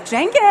Jeff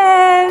Jenkins.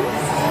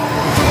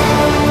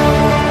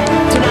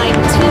 Tonight,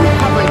 team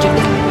coverage of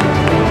the...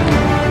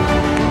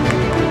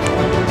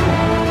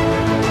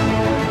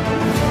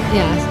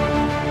 Yes.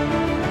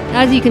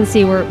 As you can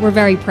see, we're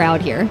very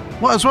proud here.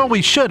 Well, as well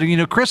we should.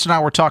 Chris and I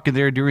were talking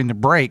there during the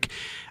break.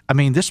 I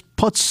mean, this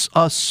puts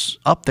us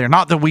up there.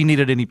 Not that we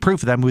needed any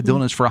proof of that. We've been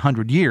doing this for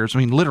 100 years. I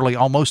mean, literally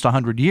almost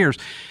 100 years.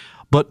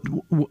 But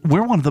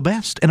we're one of the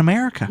best in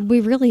America.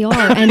 We really are.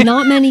 And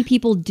not many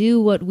people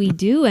do what we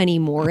do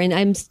anymore. And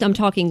I'm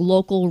talking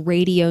local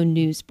radio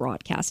news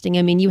broadcasting.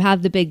 I mean, you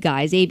have the big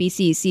guys,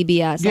 ABC,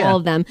 CBS, all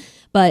of them.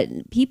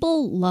 But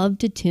people love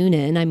to tune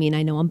in. I mean,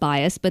 I know I'm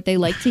biased, but they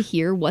like to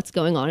hear what's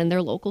going on in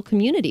their local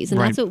communities.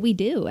 And that's what we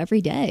do every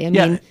day. I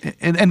mean,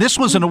 and this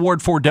was an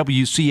award for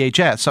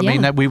WCHS. I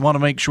mean, that we want to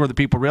make sure that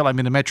people realize, I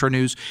mean, the Metro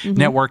News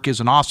Network is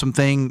an awesome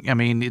thing. I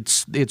mean,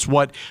 it's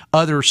what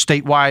other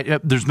statewide,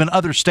 there's been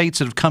other states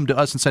that have come to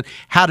us and said,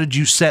 how did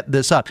you set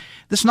this up?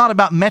 This is not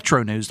about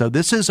Metro News, though.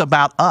 This is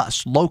about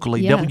us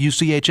locally, Yeah.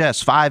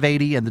 WCHS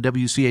 580 and the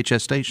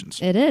WCHS stations.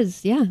 It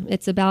is, yeah.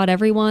 It's about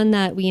everyone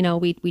that we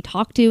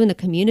talk to in the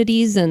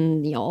communities,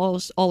 and all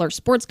our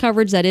sports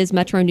coverage that is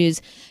Metro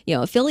News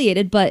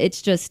affiliated. But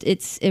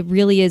it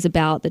really is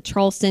about the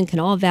Charleston,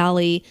 Kanawha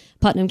Valley,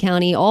 Putnam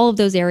County, all of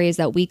those areas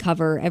that we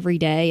cover every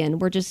day, and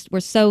we're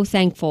so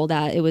thankful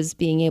that it was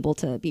being able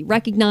to be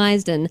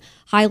recognized and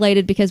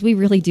highlighted, because we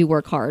really do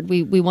work hard.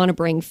 We want to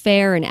bring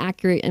fair and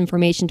accurate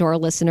information to our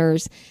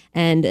listeners,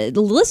 and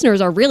the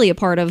listeners are really a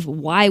part of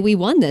why we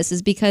won this,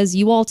 is because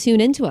you all tune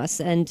into us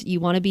and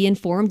you want to be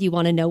informed, you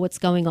want to know what's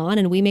going on,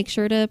 and we make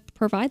sure to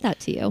provide that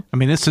to you. I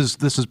mean, this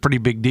is a pretty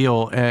big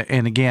deal,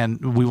 and again,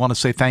 we want to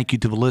say thank you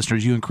to the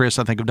listeners. You and Chris,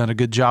 I think, have done a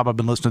good job. I've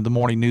been listening to the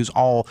morning news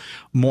all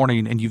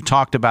morning, and you've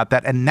talked about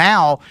that. And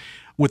now,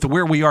 with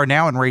where we are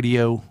now in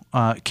radio,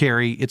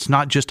 Carrie, it's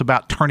not just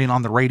about turning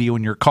on the radio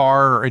in your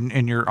car or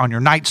on your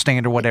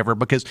nightstand or whatever,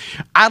 because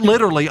I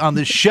literally on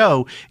this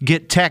show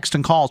get texts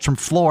and calls from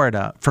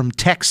Florida, from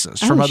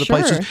Texas, from other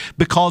places,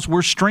 because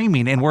we're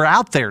streaming and we're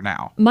out there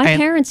now. My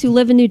parents who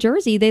live in New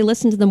Jersey, they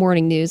listen to the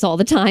morning news all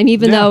the time,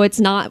 even though it's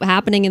not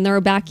happening in their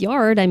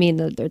backyard. I mean,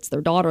 it's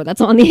their daughter that's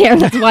on the air.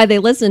 That's why they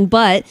listen.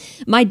 But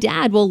my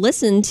dad will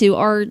listen to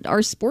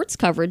our sports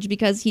coverage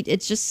because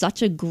it's just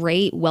such a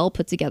great, well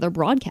put together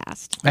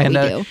broadcast. And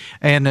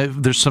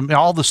there's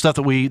all the stuff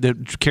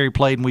that Carrie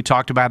played and we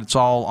talked about. It's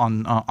all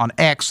on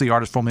X, the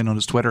artist formerly known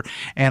as Twitter,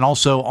 and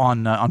also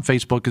on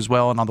Facebook as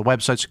well, and on the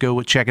website. So go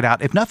check it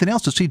out. If nothing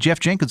else, to see Jeff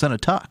Jenkins in a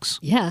tux.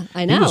 Yeah,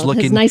 I know.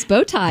 His nice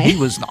bow tie. He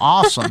was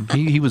awesome.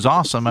 he was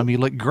awesome. I mean, he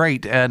looked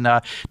great. And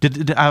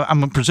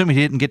I'm presuming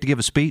he didn't get to give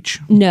a speech.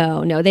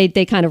 No,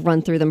 they kind of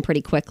run through them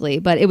pretty quickly.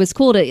 But it was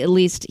cool to at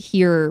least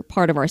hear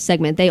part of our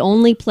segment. They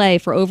only play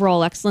for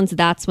overall excellence.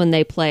 That's when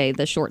they play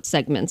the short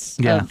segments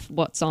of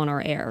what's on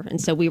our air, and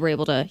so we were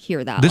able to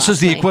hear that. This is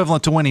the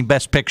equivalent to winning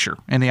Best Picture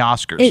in the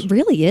Oscars. It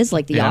really is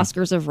like the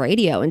Oscars of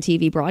radio and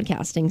TV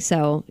broadcasting.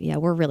 So, yeah,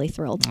 we're really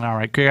thrilled. All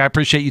right, Carrie, I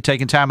appreciate you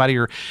taking time out of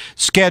your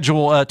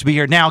schedule to be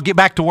here. Now, get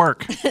back to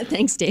work.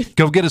 Thanks, Dave.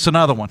 Go get us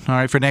another one, all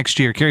right, for next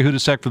year. Carrie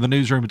Hudasek for the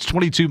newsroom. It's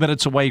 22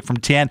 minutes away from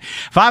 10.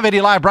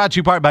 580 Live brought to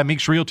you by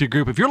Meeks Realty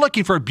Group. If you're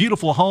looking for a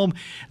beautiful home,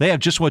 they have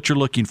just what you're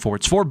looking for.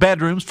 It's 4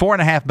 bedrooms,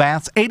 4.5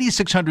 baths,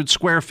 8,600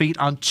 square feet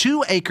on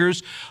 2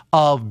 acres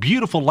of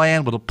beautiful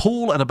land with a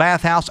pool and a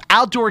bathhouse,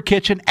 outdoor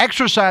kitchen,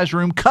 exercise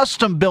room,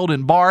 custom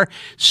built-in bar,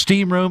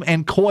 steam room,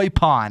 and koi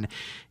pond.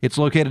 It's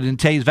located in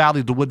Tays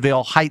Valley, the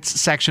Woodvale Heights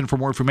section. For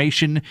more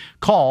information,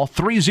 call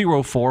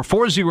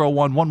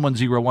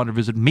 304-401-1101 or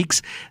visit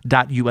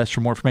meeks.us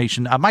for more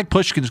information. Mike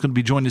Pushkin is going to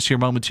be joining us here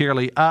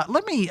momentarily.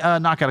 Let me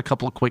knock out a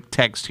couple of quick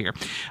texts here.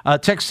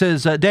 Text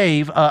says,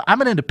 Dave,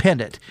 I'm an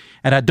independent,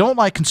 and I don't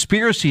like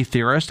conspiracy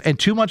theorists and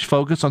too much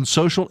focus on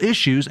social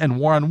issues and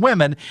war on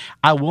women.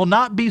 I will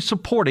not be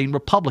supporting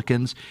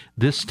Republicans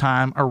this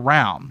time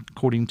around,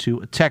 according to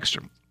a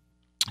texter.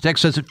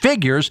 Text says it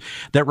figures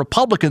that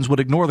Republicans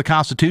would ignore the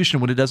Constitution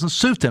when it doesn't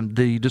suit them.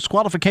 The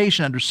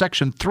disqualification under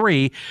Section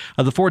 3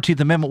 of the 14th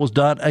Amendment was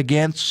done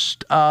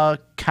against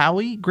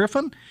Cowie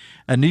Griffin,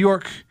 a New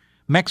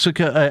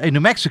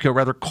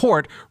Mexico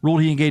court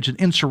ruled he engaged in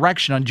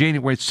insurrection on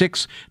January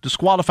 6,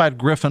 disqualified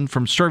Griffin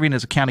from serving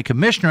as a county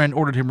commissioner and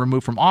ordered him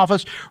removed from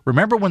office.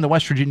 Remember when the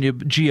West Virginia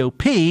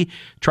GOP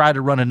tried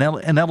to run an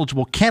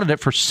ineligible candidate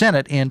for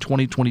Senate in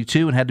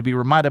 2022 and had to be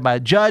reminded by a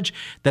judge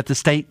that the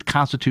state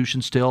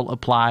constitution still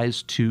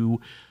applies to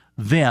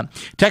them.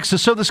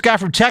 Texas. So this guy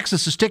from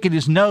Texas is sticking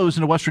his nose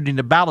into West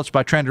Virginia ballots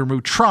by trying to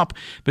remove Trump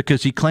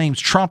because he claims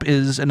Trump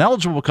is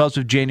ineligible because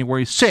of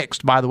January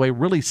 6th. By the way,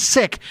 really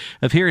sick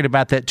of hearing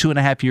about that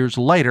 2.5 years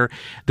later.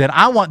 Then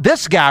I want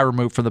this guy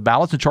removed from the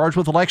ballots and charged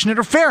with election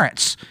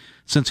interference,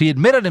 since he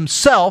admitted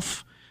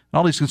himself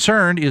all he's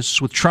concerned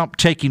is with Trump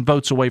taking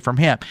votes away from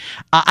him.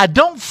 I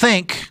don't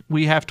think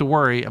we have to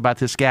worry about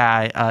this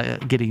guy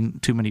getting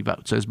too many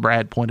votes, as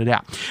Brad pointed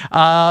out.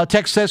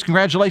 Text says,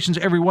 congratulations,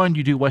 everyone.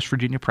 You do West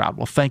Virginia proud.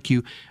 Well, thank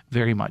you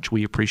very much.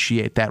 We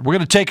appreciate that. We're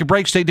going to take a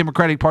break. State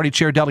Democratic Party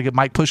Chair Delegate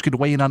Mike Pushkin to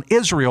weigh in on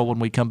Israel when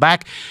we come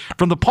back.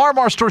 From the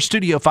Parmar Store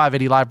Studio,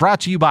 580 Live,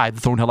 brought to you by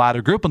the Thornhill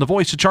Auto Group and the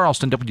Voice of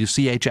Charleston,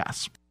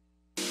 WCHS.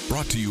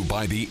 Brought to you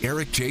by the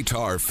Eric J.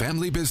 Tarr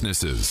Family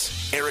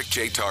Businesses. Eric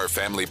J. Tarr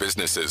Family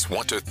Businesses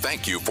want to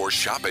thank you for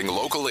shopping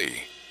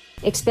locally.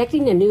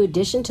 Expecting a new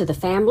addition to the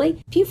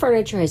family? Pew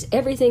Furniture has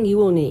everything you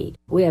will need.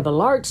 We have a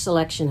large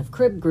selection of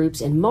crib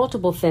groups in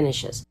multiple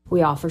finishes.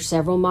 We offer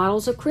several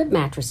models of crib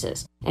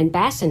mattresses and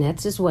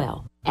bassinets as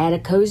well. Add a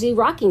cozy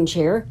rocking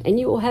chair and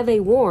you will have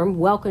a warm,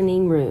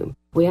 welcoming room.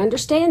 We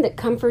understand that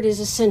comfort is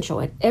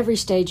essential at every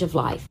stage of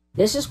life.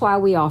 This is why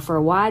we offer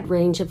a wide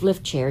range of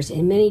lift chairs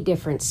in many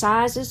different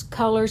sizes,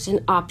 colors,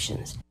 and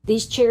options.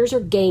 These chairs are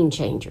game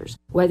changers.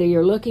 Whether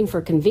you're looking for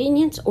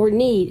convenience or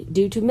need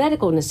due to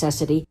medical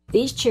necessity,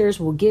 these chairs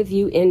will give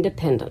you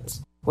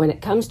independence. When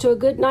it comes to a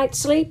good night's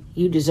sleep,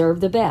 you deserve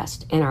the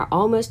best, and our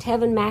Almost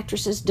Heaven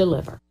mattresses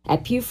deliver.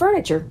 At Pew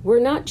Furniture, we're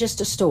not just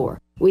a store.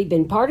 We've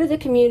been part of the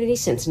community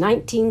since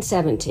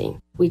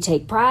 1917. We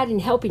take pride in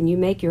helping you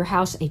make your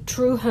house a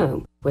true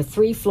home with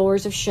 3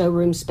 floors of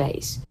showroom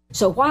space.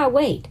 So why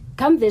wait?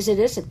 Come visit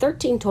us at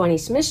 1320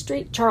 Smith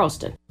Street,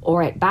 Charleston,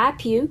 or at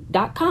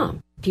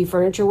buypew.com. Pew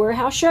Furniture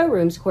Warehouse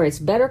showrooms, where it's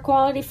better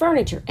quality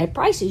furniture at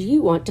prices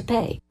you want to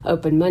pay.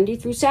 Open Monday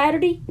through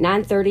Saturday,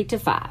 9:30 to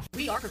 5.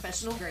 We are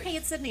professional grade. Hey,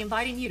 it's Sydney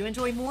inviting you to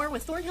enjoy more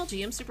with Thornhill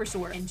GM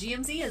Superstore, and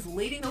GMC is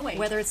leading the way.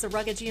 Whether it's the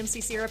rugged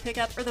GMC Sierra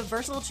pickup or the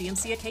versatile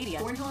GMC Acadia,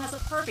 Thornhill has a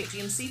perfect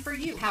GMC for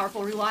you.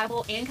 Powerful,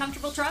 reliable, and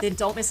comfortable truck. Then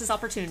don't miss this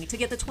opportunity to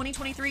get the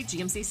 2023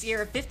 GMC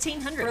Sierra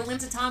 1500. For a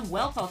limited time,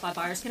 well-qualified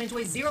buyers can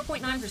enjoy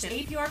 0.9%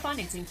 APR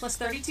financing plus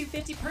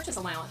 $32.50 purchase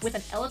allowance with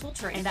an eligible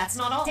trade. And that's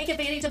not all. Take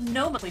advantage of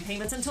no monthly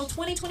payments until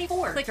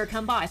 2024. Click or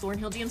come by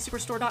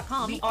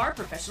ThornhillGMSuperstore.com. We are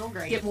professional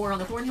grade. Get more on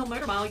the Thornhill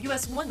Motor Mile,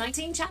 US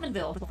 119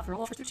 Chapmanville. For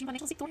all offers through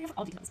Financial Seek Thornhill for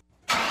all details.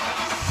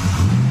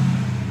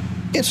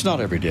 It's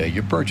not every day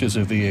you purchase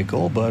a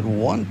vehicle, but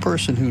one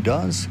person who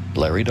does,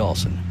 Larry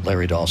Dawson.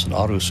 Larry Dawson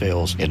Auto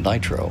Sales in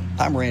Nitro.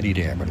 I'm Randy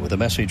Dameron with a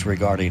message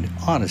regarding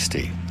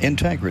honesty,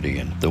 integrity,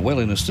 and the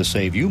willingness to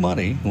save you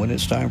money when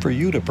it's time for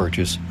you to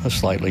purchase a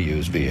slightly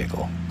used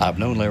vehicle. I've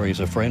known Larry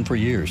as a friend for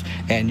years,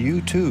 and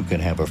you too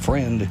can have a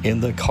friend in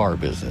the car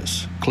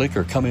business. Click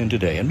or come in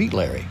today and meet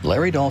Larry.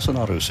 Larry Dawson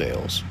Auto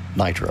Sales,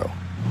 Nitro.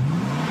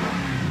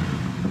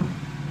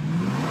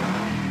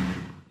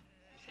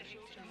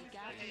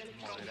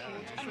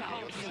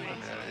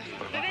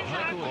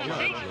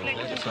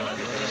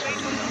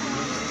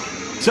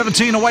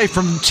 $17 away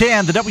from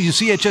 10, the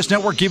WCHS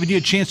Network giving you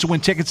a chance to win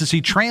tickets to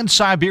see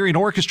Trans-Siberian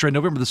Orchestra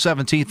November the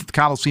 17th at the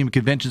Coliseum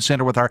Convention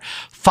Center with our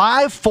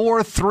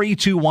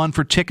 54321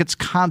 for tickets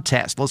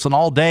contest. Listen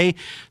all day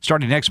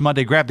starting next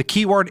Monday. Grab the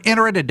keyword,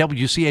 enter it at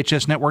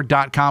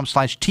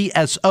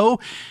WCHSnetwork.com/TSO.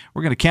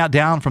 We're going to count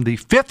down from the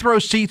 5th row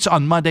seats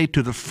on Monday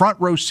to the front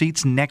row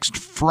seats next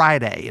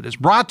Friday. It is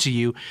brought to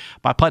you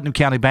by Putnam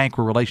County Bank,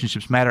 where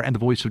relationships matter, and the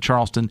voice of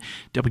Charleston,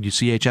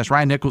 WCHS.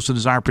 Ryan Nicholson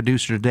is our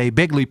producer today.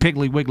 Bigly,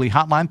 Piggly, Wiggly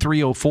hotline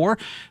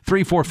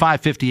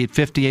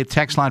 304-345-5858.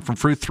 Text line from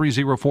Fruth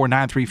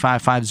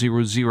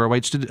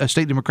 304-935-5008.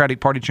 State Democratic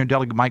Party Chair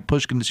Delegate Mike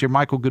Pushkin is here.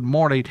 Michael, good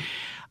morning.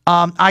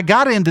 I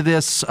got into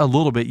this a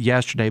little bit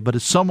yesterday, but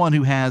as someone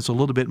who has a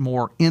little bit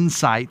more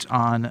insight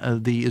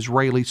on the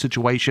Israeli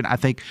situation, I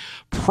think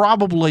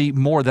probably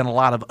more than a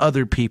lot of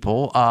other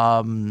people,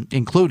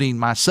 including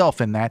myself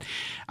in that,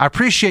 I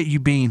appreciate you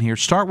being here.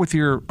 Start with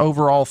your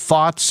overall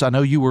thoughts. I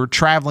know you were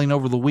traveling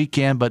over the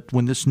weekend, but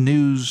when this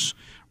news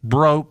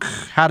broke,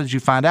 how did you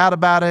find out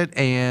about it,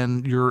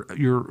 and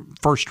your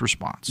first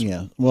response?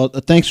 Yeah, well,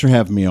 thanks for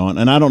having me on.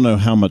 And I don't know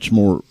how much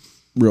more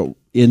real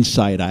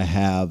insight I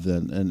have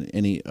than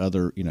any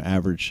other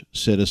average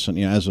citizen.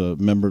 As a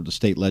member of the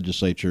state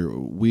legislature,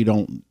 we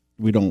don't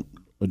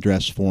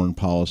address foreign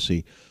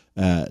policy,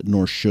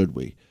 nor should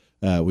we.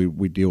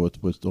 We deal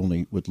with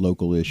only with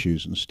local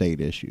issues and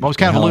state issues. I was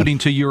kind of alluding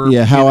to your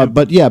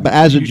but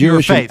as a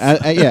Jewish faith.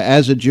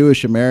 As a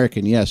Jewish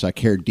American, yes, I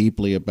care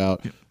deeply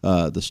about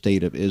the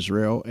state of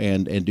Israel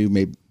and do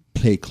maybe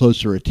pay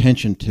closer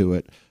attention to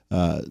it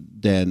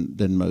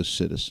than most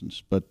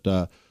citizens.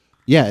 But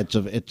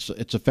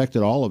it's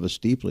affected all of us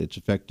deeply. It's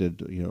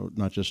affected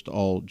not just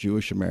all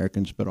Jewish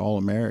Americans, but all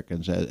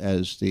Americans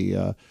as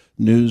the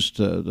news,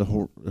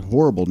 the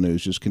horrible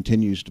news, just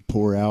continues to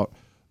pour out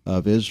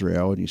of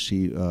Israel, and you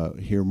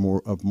hear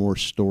more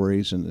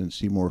stories and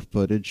see more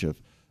footage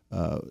of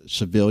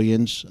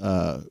civilians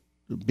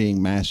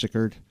being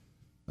massacred.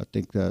 I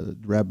think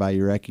Rabbi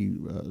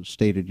Urecki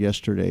stated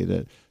yesterday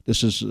that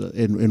this is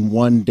in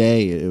one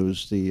day it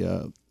was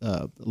the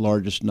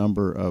largest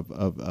number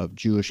of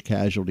Jewish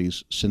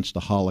casualties since the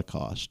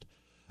Holocaust.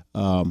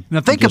 Now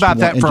think about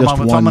that for a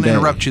moment. If I'm going to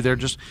interrupt you there,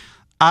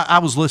 I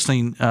was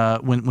listening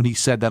when he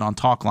said that on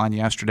Talkline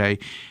yesterday.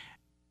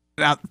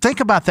 Now think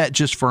about that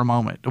just for a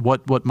moment.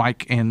 What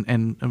Mike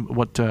and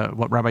what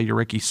Rabbi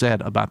Urecki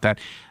said about that.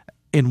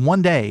 In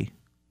one day,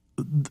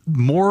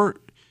 more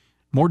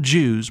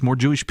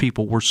Jewish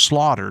people were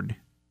slaughtered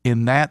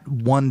in that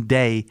one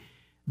day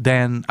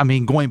than,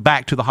 going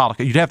back to the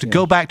Holocaust. You'd have to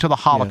go back to the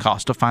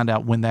Holocaust to find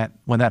out when that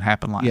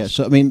happened last. Yeah,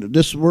 so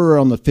we're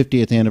on the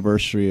 50th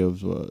anniversary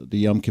of the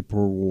Yom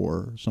Kippur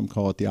War. Some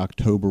call it the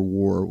October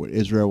War, where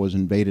Israel was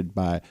invaded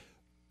by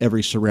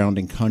every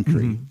surrounding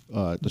country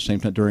at the same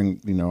time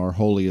during our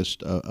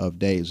holiest of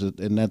days,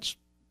 and that's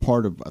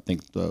part of, I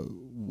think,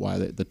 why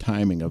the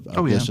timing of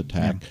this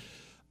attack.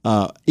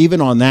 Yeah.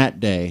 Even on that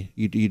day,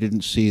 you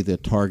didn't see the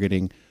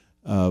targeting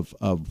of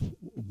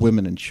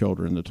women and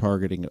children, the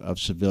targeting of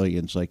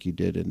civilians like you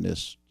did in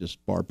this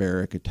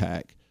barbaric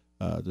attack,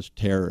 this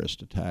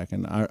terrorist attack.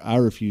 And I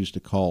refuse to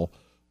call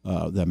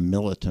them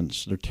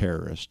militants. They're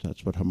terrorists.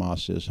 That's what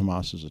Hamas is.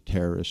 Hamas is a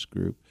terrorist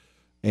group.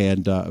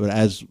 And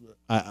as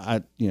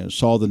I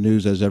saw the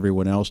news as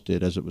everyone else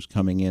did as it was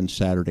coming in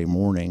Saturday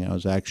morning, I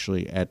was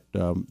actually at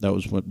that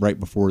was right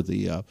before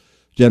the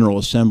General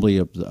Assembly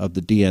of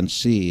the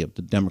DNC, of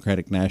the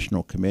Democratic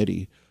National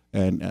Committee,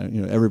 and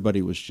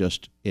everybody was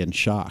just in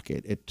shock.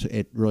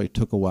 It really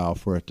took a while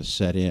for it to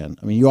set in.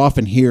 You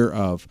often hear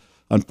of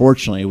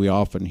unfortunately, we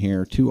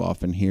too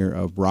often hear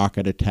of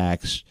rocket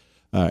attacks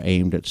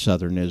aimed at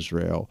southern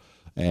Israel,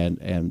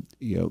 and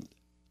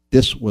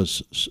this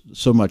was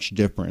so much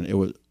different. It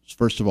was,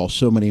 first of all,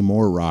 so many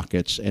more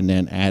rockets, and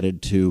then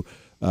added to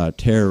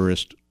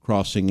terrorists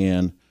crossing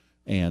in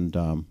and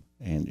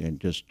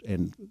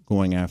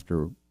going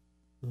after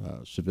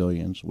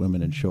civilians,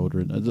 women and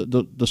children.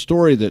 The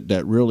story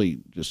that really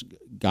just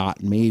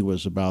got me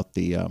was about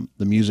the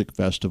music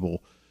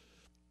festival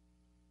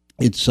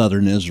in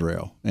southern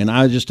Israel. And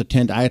I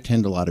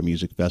attend a lot of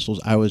music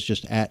festivals. I was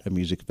just at a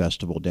music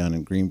festival down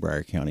in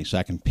Greenbrier County, so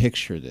I can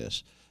picture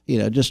this.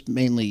 Just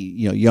mainly,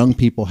 young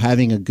people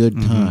having a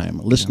good time,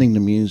 listening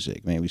to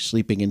music, maybe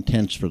sleeping in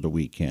tents for the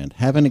weekend,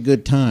 having a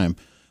good time.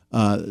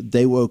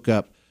 They woke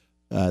up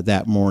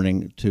that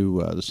morning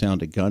to the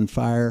sound of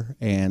gunfire,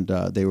 and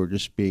they were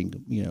just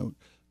being,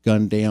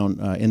 gunned down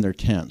in their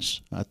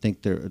tents. I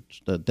think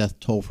the death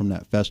toll from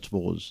that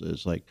festival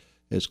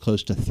is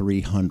close to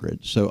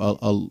 300. So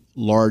a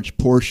large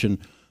portion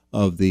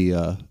of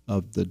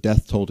the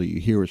death toll that you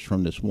hear is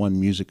from this one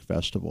music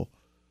festival.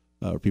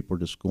 People are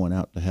just going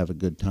out to have a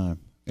good time.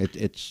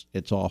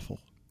 It's awful.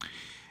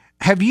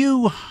 Have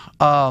you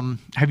done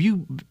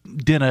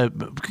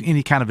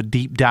any kind of a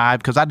deep dive?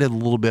 Because I did a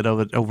little bit of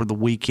it over the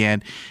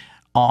weekend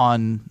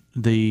on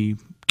the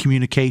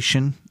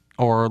communication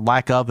or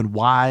lack of, and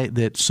why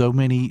that so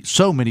many,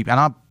 and I'm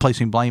not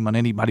placing blame on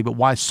anybody, but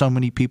why so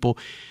many people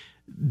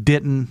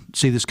didn't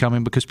see this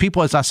coming. Because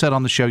people, as I said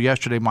on the show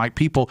yesterday, Mike,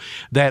 people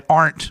that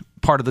aren't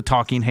part of the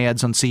talking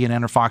heads on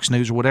CNN or Fox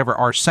News or whatever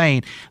are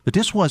saying that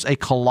this was a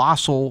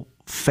colossal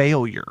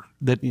failure.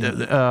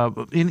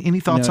 Any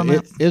thoughts on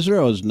that?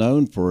 Israel is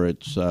known for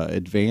its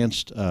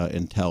advanced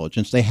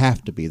intelligence. They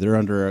have to be. They're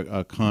under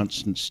a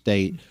constant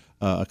state,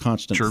 a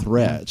constant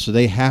threat. So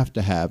they have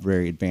to have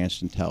very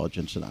advanced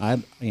intelligence.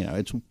 And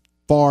it's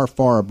far,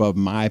 far above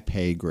my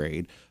pay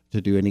grade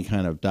to do any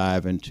kind of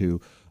dive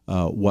into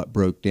what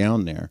broke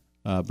down there.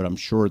 But I'm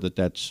sure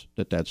that's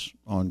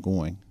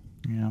ongoing.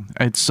 Yeah,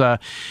 it's and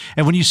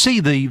when you see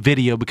the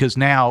video, because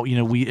now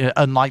we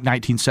unlike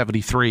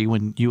 1973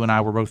 when you and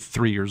I were both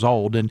 3 years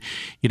old, and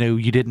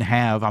you didn't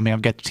have.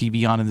 I've got the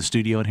TV on in the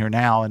studio in here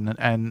now,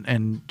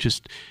 and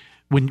just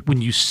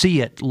when you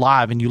see it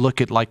live and you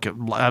look at, like,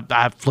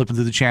 I'm flipping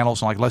through the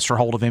channels, and like Lester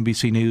Holt of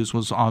NBC News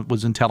was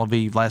in Tel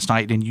Aviv last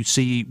night, and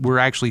we're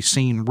actually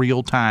seeing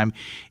real time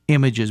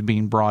images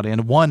being brought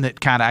in. One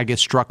that kind of, I guess,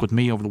 struck with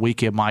me over the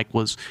weekend, Mike,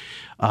 was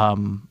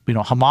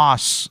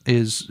Hamas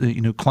is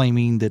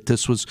claiming that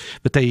this was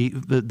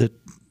that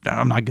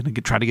I'm not going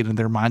to try to get into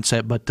their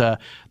mindset, but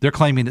they're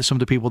claiming that some of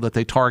the people that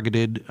they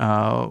targeted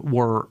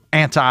were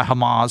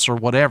anti-Hamas or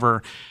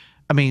whatever.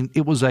 I mean,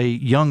 it was a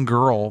young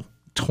girl,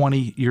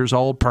 20 years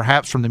old,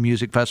 perhaps from the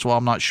music festival,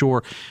 I'm not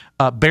sure,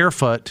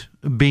 barefoot,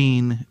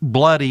 being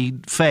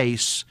bloodied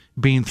face,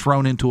 being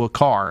thrown into a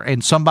car.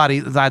 And somebody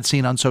that I'd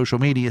seen on social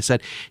media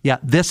said, yeah,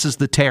 this is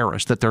the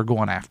terrorist that they're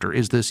going after,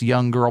 is this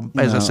young girl,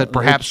 as I said,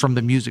 perhaps from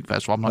the music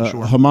festival. I'm not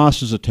sure.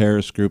 Hamas is a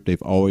terrorist group. They've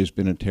always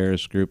been a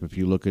terrorist group. If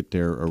you look at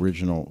their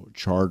original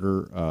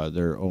charter,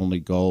 their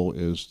only goal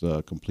is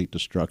the complete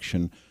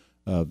destruction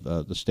of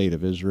the state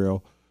of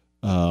Israel.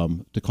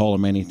 To call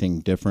them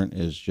anything different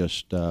is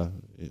just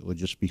it would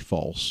just be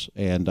false.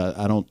 And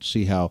I don't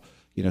see how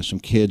some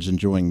kids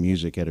enjoying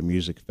music at a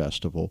music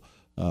festival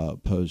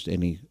posed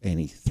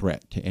any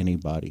threat to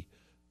anybody.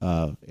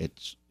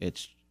 It's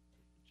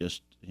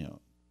just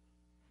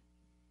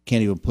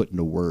can't even put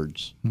into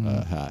words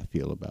how I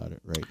feel about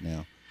it right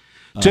now.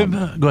 Tim,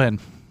 go ahead.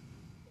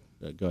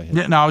 Go ahead.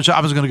 Yeah, no, I was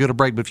going to go to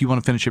break, but if you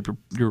want to finish up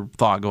your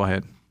thought, go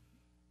ahead.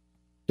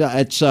 Yeah,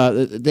 it's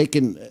they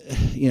can,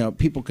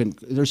 people can.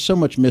 There's so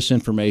much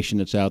misinformation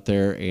that's out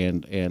there,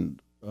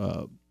 and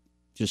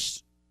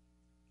just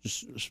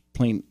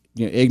plain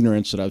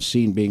ignorance that I've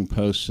seen being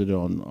posted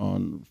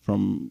on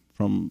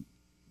from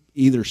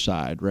either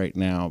side right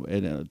now,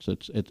 and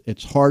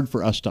it's hard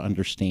for us to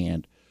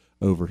understand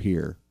over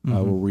here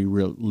where we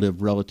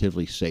live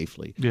relatively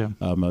safely. Yeah.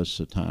 Most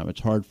of the time,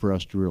 it's hard for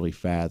us to really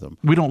fathom.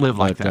 We don't live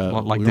like that,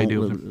 like they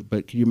do.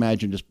 But can you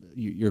imagine just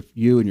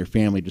you and your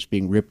family just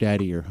being ripped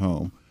out of your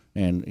home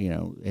and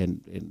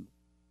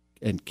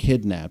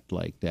kidnapped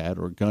like that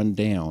or gunned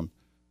down?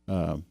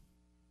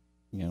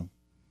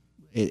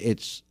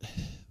 It's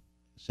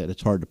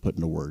hard to put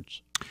into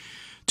words.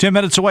 10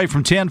 minutes away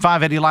from 10,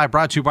 580 Live,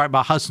 brought to you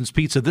by Hudson's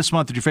Pizza. This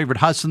month at your favorite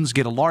Hudson's,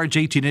 get a large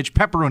 18-inch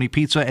pepperoni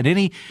pizza and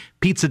any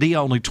pizza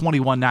deal, only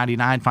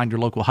 $21.99. Find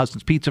your local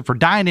Hudson's Pizza for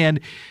dine-in,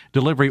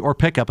 delivery, or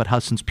pickup at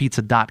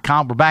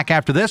Hudson'sPizza.com. We're back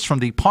after this from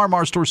the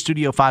Parmar Store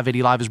Studio.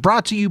 580 Live is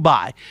brought to you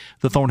by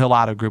the Thornhill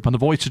Auto Group on the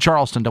Voice of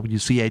Charleston,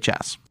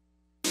 WCHS.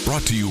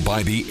 Brought to you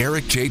by the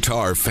Eric J.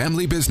 Tarr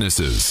Family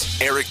Businesses.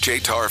 Eric J.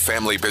 Tarr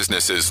Family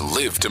Businesses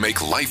live to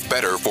make life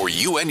better for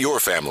you and your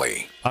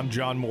family. I'm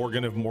John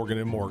Morgan of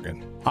Morgan &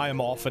 Morgan. I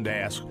am often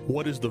asked,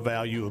 what is the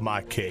value of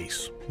my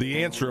case?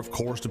 The answer, of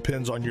course,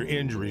 depends on your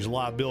injuries,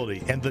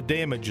 liability, and the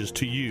damages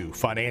to you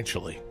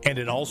financially. And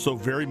it also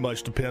very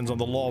much depends on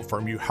the law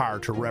firm you hire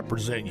to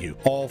represent you.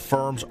 All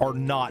firms are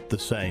not the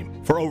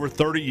same. For over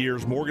 30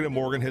 years, Morgan &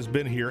 Morgan has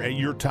been here at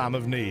your time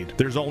of need.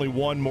 There's only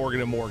one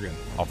Morgan & Morgan.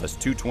 Office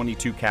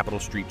 222 Capitol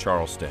Street,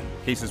 Charleston.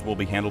 Cases will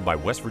be handled by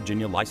West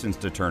Virginia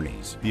licensed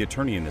attorneys. The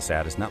attorney in this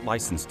ad is not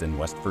licensed in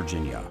West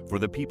Virginia.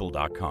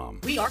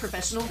 ForThePeople.com. We are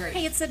professional grade.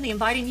 Hey, it's Sydney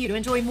inviting you to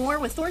enjoy more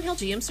with Thornhill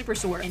GM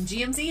Superstore, and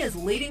GMC is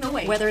leading the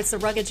way. Whether it's the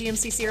rugged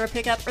GMC Sierra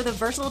pickup or the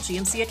versatile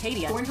GMC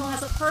Acadia, Thornhill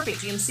has a perfect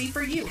GMC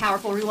for you.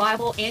 Powerful,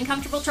 reliable, and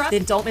comfortable truck?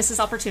 Then don't miss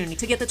this opportunity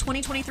to get the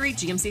 2023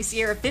 GMC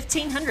Sierra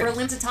 1500. For a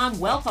limited time,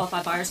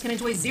 well-qualified buyers can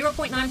enjoy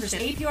 0.9%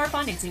 APR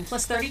financing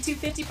plus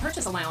 $32.50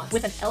 purchase allowance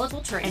with an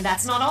eligible trade. And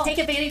that's not all. Take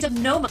advantage of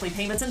no monthly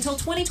payments until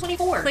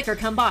 2024. Click or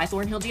come by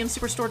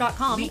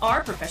ThornhillGMSuperstore.com. We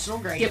are professional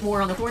grade. Get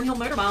more on the Thornhill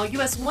Motor Mile,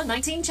 US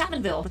 119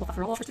 Chapmanville.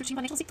 For all offers through Team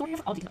Financial, see Thornhill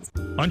for all details.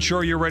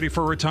 Unsure you're ready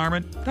for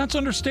retirement? That's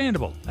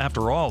understandable.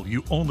 After all,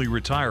 you only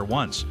retire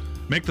once.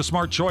 Make the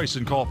smart choice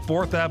and call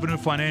 4th Avenue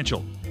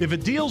Financial. If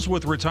it deals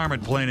with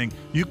retirement planning,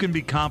 you can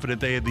be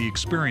confident they have the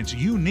experience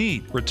you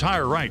need.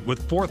 Retire right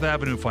with 4th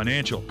Avenue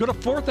Financial. Go to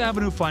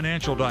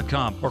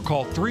 4thavenuefinancial.com or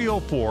call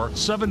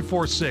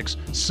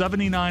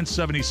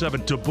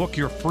 304-746-7977 to book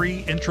your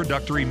free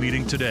introductory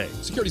meeting today.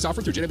 Securities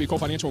offered through JW Cole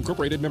Financial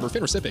Incorporated, member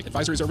FINRA SIPC.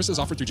 Advisory services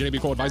offered through JW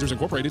Cole Advisors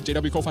Incorporated,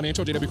 JW Cole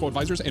Financial, JW Cole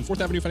Advisors, and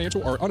 4th Avenue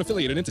Financial are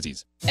unaffiliated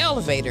entities.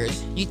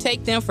 Elevators. You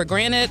take them for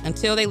granted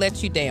until they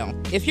let you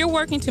down. If you're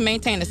working to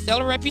maintain a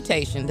stellar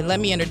reputation, then let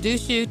me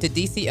introduce you to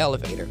DC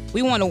Elevator.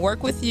 We want to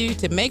work with you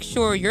to make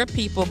sure your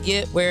people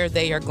get where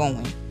they are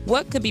going.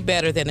 What could be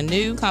better than a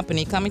new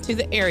company coming to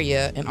the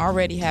area and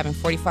already having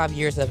 45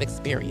 years of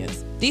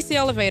experience? DC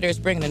Elevator is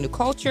bringing a new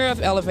culture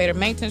of elevator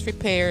maintenance,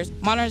 repairs,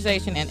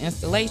 modernization, and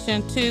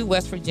installation to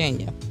West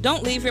Virginia.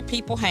 Don't leave your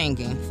people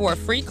hanging. For a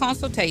free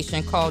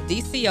consultation, call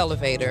DC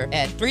Elevator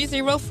at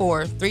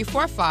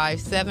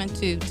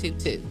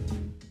 304-345-7222.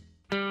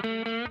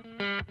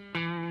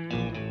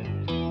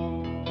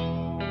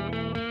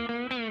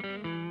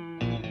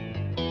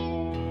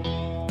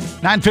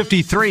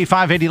 9:53,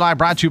 580 Live,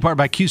 brought to you part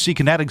by QC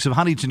Kinetics of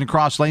Huntington and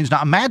Cross Lanes.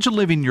 Now, imagine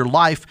living your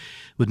life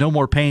with no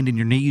more pain in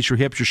your knees, your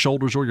hips, your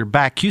shoulders, or your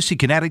back. QC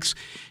Kinetics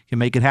can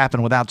make it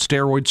happen without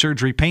steroid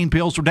surgery, pain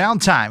pills, or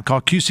downtime.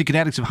 Call QC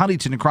Kinetics of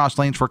Huntington and Cross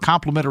Lanes for a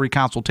complimentary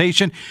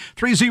consultation.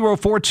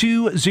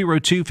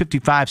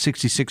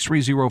 304-202-5566,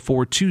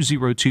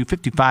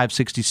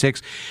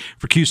 304-202-5566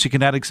 for QC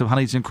Kinetics of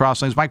Huntington and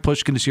Cross Lanes. Mike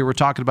Pushkin is here. We're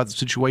talking about the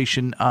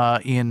situation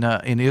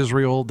in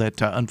Israel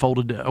that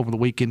unfolded over the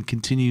weekend,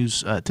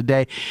 continues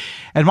today.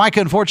 And Mike,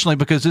 unfortunately,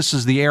 because this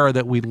is the era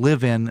that we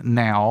live in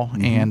now,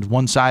 and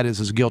one side is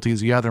as guilty as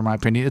the other, in my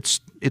opinion,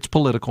 it's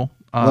political.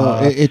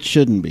 Well, it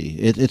shouldn't be.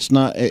 It's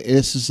not.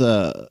 This is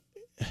a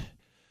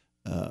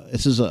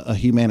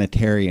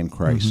humanitarian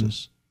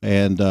crisis,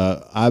 and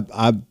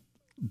I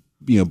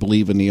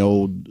believe in the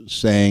old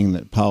saying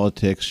that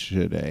politics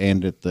should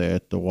end at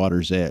the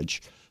water's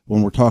edge.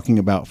 When we're talking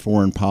about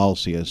foreign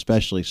policy,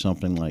 especially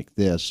something like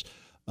this,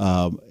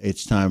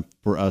 it's time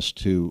for us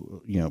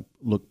to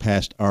look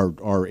past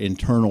our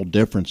internal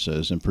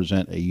differences and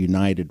present a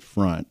united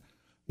front.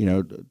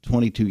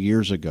 22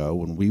 years ago,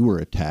 when we were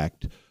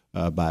attacked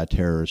by a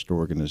terrorist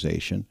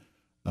organization,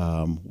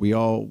 we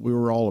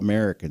were all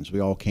Americans. We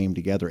all came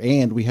together,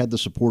 and we had the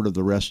support of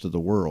the rest of the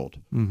world.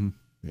 Mm-hmm.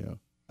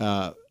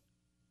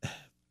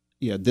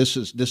 This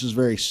is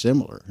very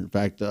similar. In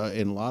fact,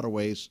 in a lot of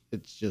ways,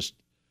 it's just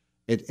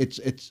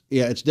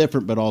it's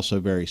different, but also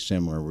very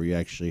similar. We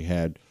actually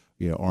had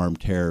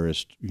armed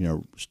terrorists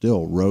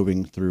still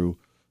roving through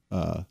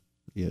the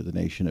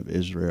nation of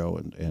Israel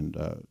and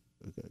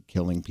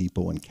killing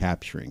people and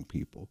capturing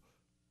people.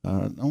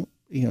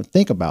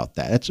 Think about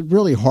that. It's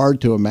really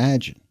hard to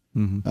imagine.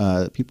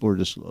 Mm-hmm. People are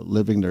just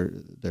living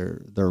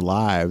their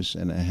lives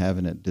and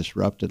having it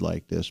disrupted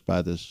like this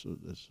by this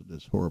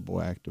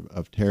horrible act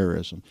of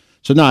terrorism.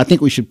 So no, I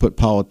think we should put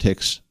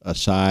politics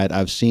aside.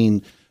 I've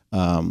seen,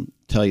 tell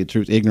you the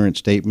truth, ignorant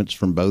statements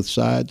from both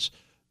sides,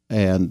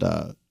 and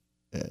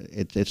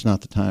it's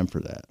not the time for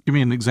that. Give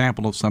me an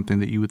example of something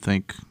that you would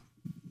think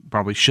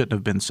probably shouldn't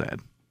have been said.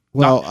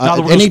 Well,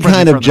 any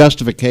kind of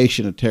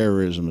justification of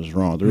terrorism is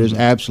wrong. There is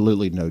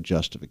absolutely no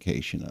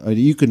justification.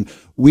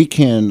 We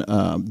can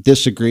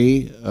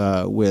disagree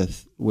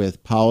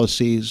with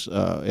policies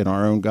in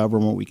our own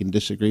government. We can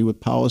disagree with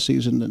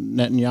policies in the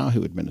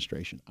Netanyahu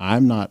administration.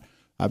 I'm not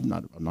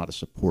a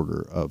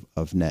supporter of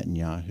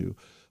Netanyahu,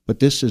 but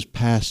this is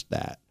past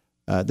that.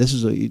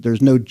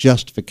 There's no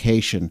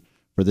justification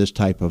for this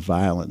type of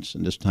violence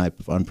and this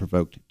type of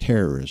unprovoked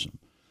terrorism.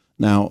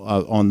 Now,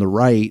 on the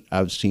right,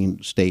 I've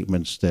seen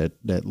statements that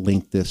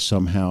link this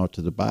somehow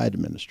to the Biden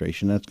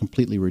administration. That's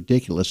completely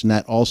ridiculous, and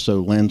that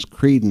also lends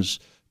credence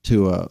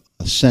to a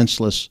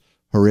senseless,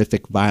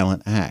 horrific,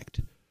 violent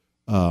act.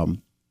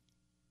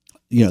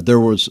 There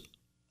was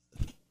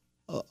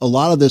a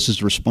lot of this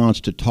is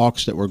response to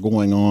talks that were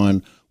going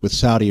on with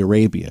Saudi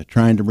Arabia,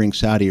 trying to bring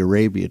Saudi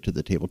Arabia to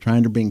the table,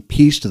 trying to bring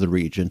peace to the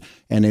region,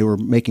 and they were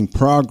making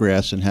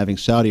progress in having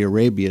Saudi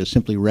Arabia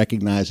simply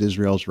recognize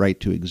Israel's right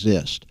to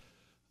exist.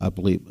 I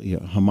believe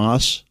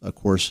Hamas, of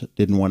course,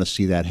 didn't want to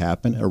see that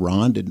happen.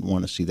 Iran didn't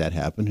want to see that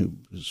happen, who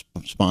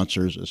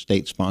sponsors a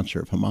state sponsor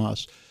of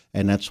Hamas,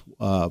 and that's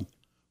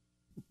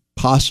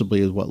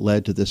possibly is what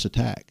led to this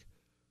attack.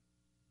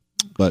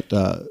 But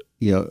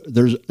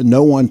there's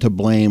no one to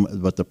blame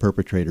but the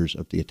perpetrators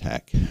of the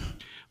attack.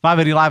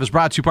 580 Live is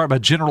brought to you part by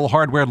General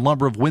Hardware and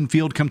Lumber of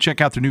Winfield. Come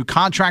check out their new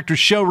contractor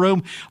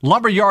showroom,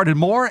 lumber yard, and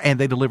more, and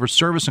they deliver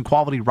service and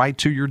quality right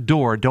to your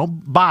door.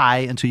 Don't buy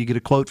until you get a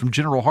quote from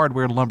General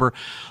Hardware and Lumber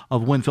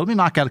of Winfield. Let me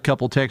knock out a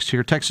couple of texts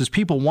here. Texas,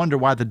 people wonder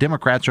why the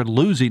Democrats are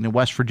losing in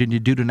West Virginia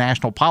due to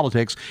national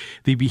politics.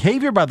 The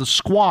behavior by the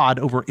squad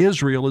over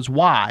Israel is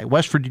why.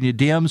 West Virginia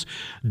Dems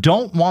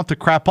don't want the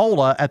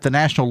crapola at the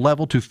national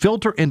level to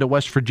filter into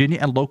West Virginia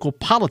and local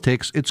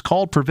politics. It's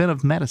called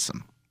preventive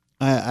medicine.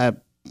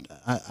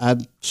 I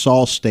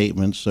saw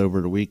statements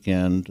over the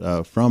weekend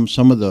from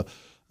some of the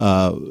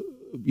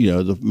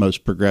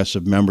most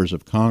progressive members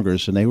of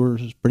Congress, and they were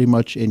pretty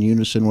much in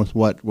unison with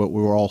what we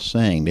were all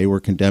saying. They were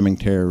condemning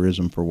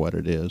terrorism for what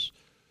it is.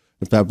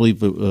 In fact, I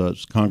believe it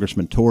was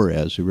Congressman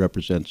Torres, who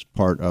represents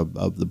part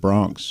of the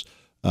Bronx.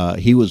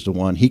 He was the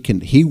one.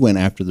 He went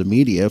after the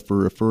media for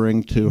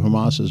referring to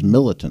Hamas as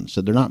militants.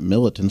 Said they're not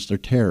militants; they're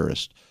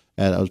terrorists.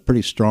 That was a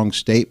pretty strong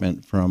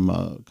statement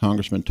from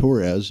Congressman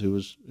Torres, who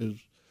is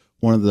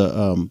one of the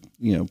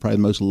probably the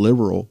most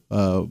liberal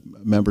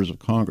members of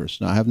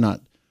Congress. Now, I have not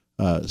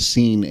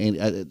seen any.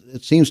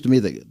 It seems to me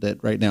that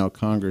right now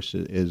Congress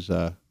is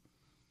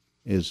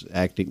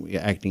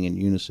acting in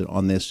unison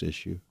on this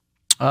issue.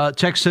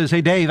 Text says,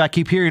 "Hey Dave, I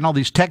keep hearing all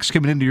these texts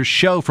coming into your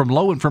show from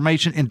low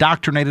information,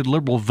 indoctrinated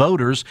liberal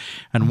voters,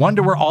 and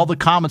wonder where all the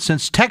common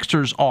sense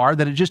texters are.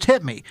 That it just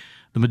hit me.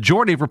 The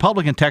majority of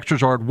Republican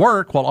texters are at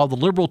work, while all the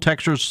liberal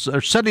texters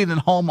are sitting at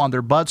home on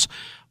their butts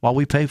while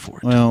we pay for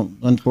it." Well,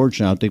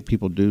 unfortunately, I think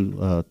people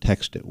do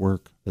text at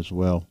work as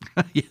well.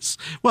 Yes.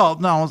 Well,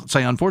 no, I won't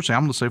say unfortunately.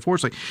 I'm going to say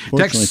fortunately.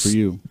 Fortunately for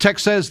you.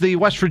 Text says the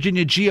West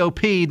Virginia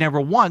GOP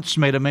never once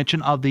made a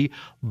mention of the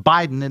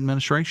Biden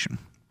administration.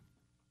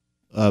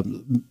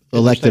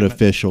 Elected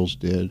officials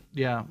did.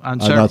 Yeah. I'm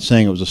not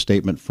saying it was a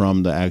statement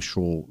from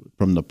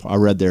I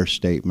read their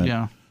statement.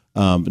 Yeah.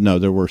 But no,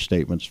 there were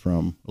statements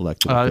from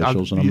elected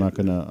officials, and I'm not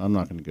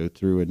gonna go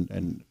through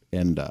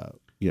and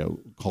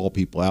call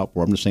people out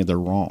for. I'm just saying they're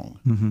wrong.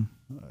 Mm-hmm.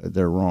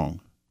 They're wrong.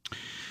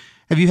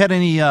 Have you had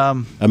any? I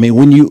mean,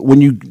 when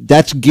you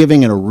that's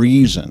giving it a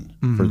reason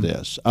for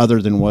this,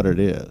 other than what it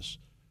is.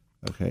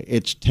 Okay,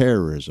 it's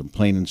terrorism,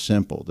 plain and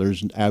simple.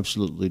 There's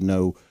absolutely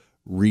no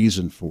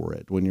reason for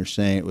it. When you're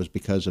saying it was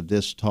because of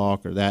this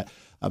talk or that,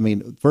 I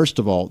mean, first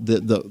of all,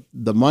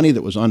 the money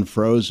that was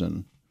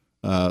unfrozen.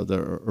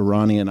 The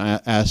Iranian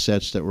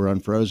assets that were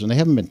unfrozen, they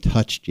haven't been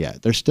touched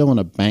yet. They're still in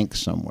a bank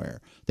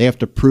somewhere. They have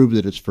to prove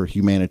that it's for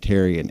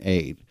humanitarian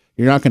aid.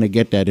 You're not going to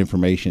get that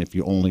information if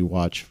you only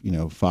watch,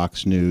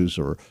 Fox News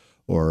or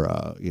one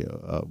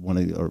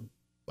of the, or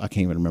I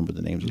can't even remember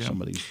the names of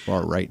some of these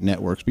far right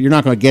networks. But you're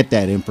not going to get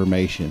that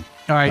information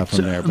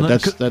from there. But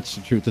that's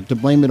the truth. To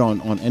blame it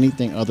on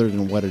anything other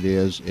than what it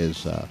is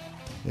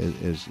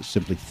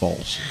simply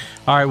false.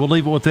 All right, we'll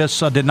leave it with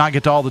this. I did not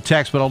get to all the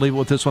text, but I'll leave it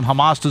with this one.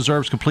 Hamas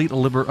deserves complete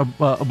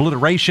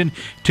obliteration.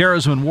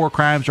 Terrorism and war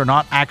crimes are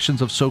not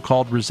actions of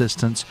so-called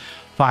resistance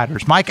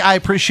fighters. Mike, I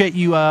appreciate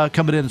you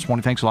coming in this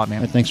morning. Thanks a lot,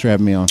 man. Thanks for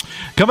having me on.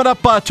 Coming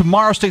up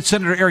tomorrow, State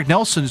Senator Eric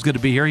Nelson is going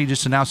to be here. He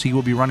just announced he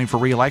will be running for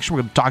re-election.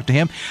 We're going to talk to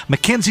him.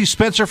 Mackenzie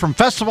Spencer from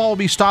Festival will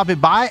be stopping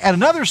by, and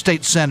another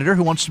state senator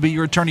who wants to be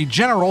your attorney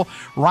general,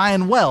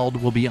 Ryan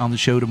Weld, will be on the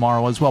show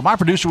tomorrow as well. My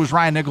producer was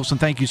Ryan Nicholson.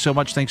 Thank you so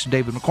much. Thanks to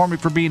David McCormick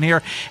for being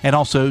here, and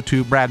also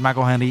to Brad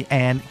McElhenney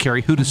and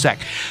Carrie Hudasek.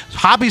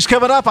 Hobbies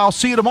coming up. I'll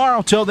see you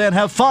tomorrow. Till then,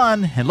 have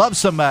fun and love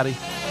somebody.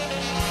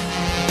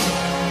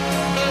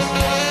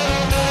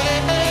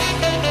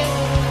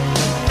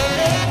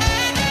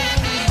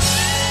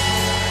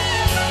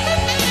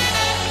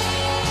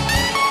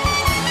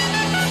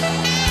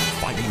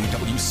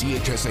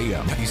 WCHS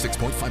AM,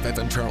 96.5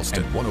 FM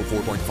Charleston,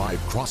 104.5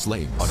 Cross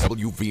Lanes, a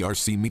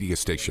WVRC media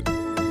station.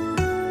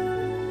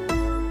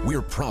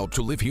 We're proud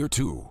to live here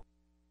too.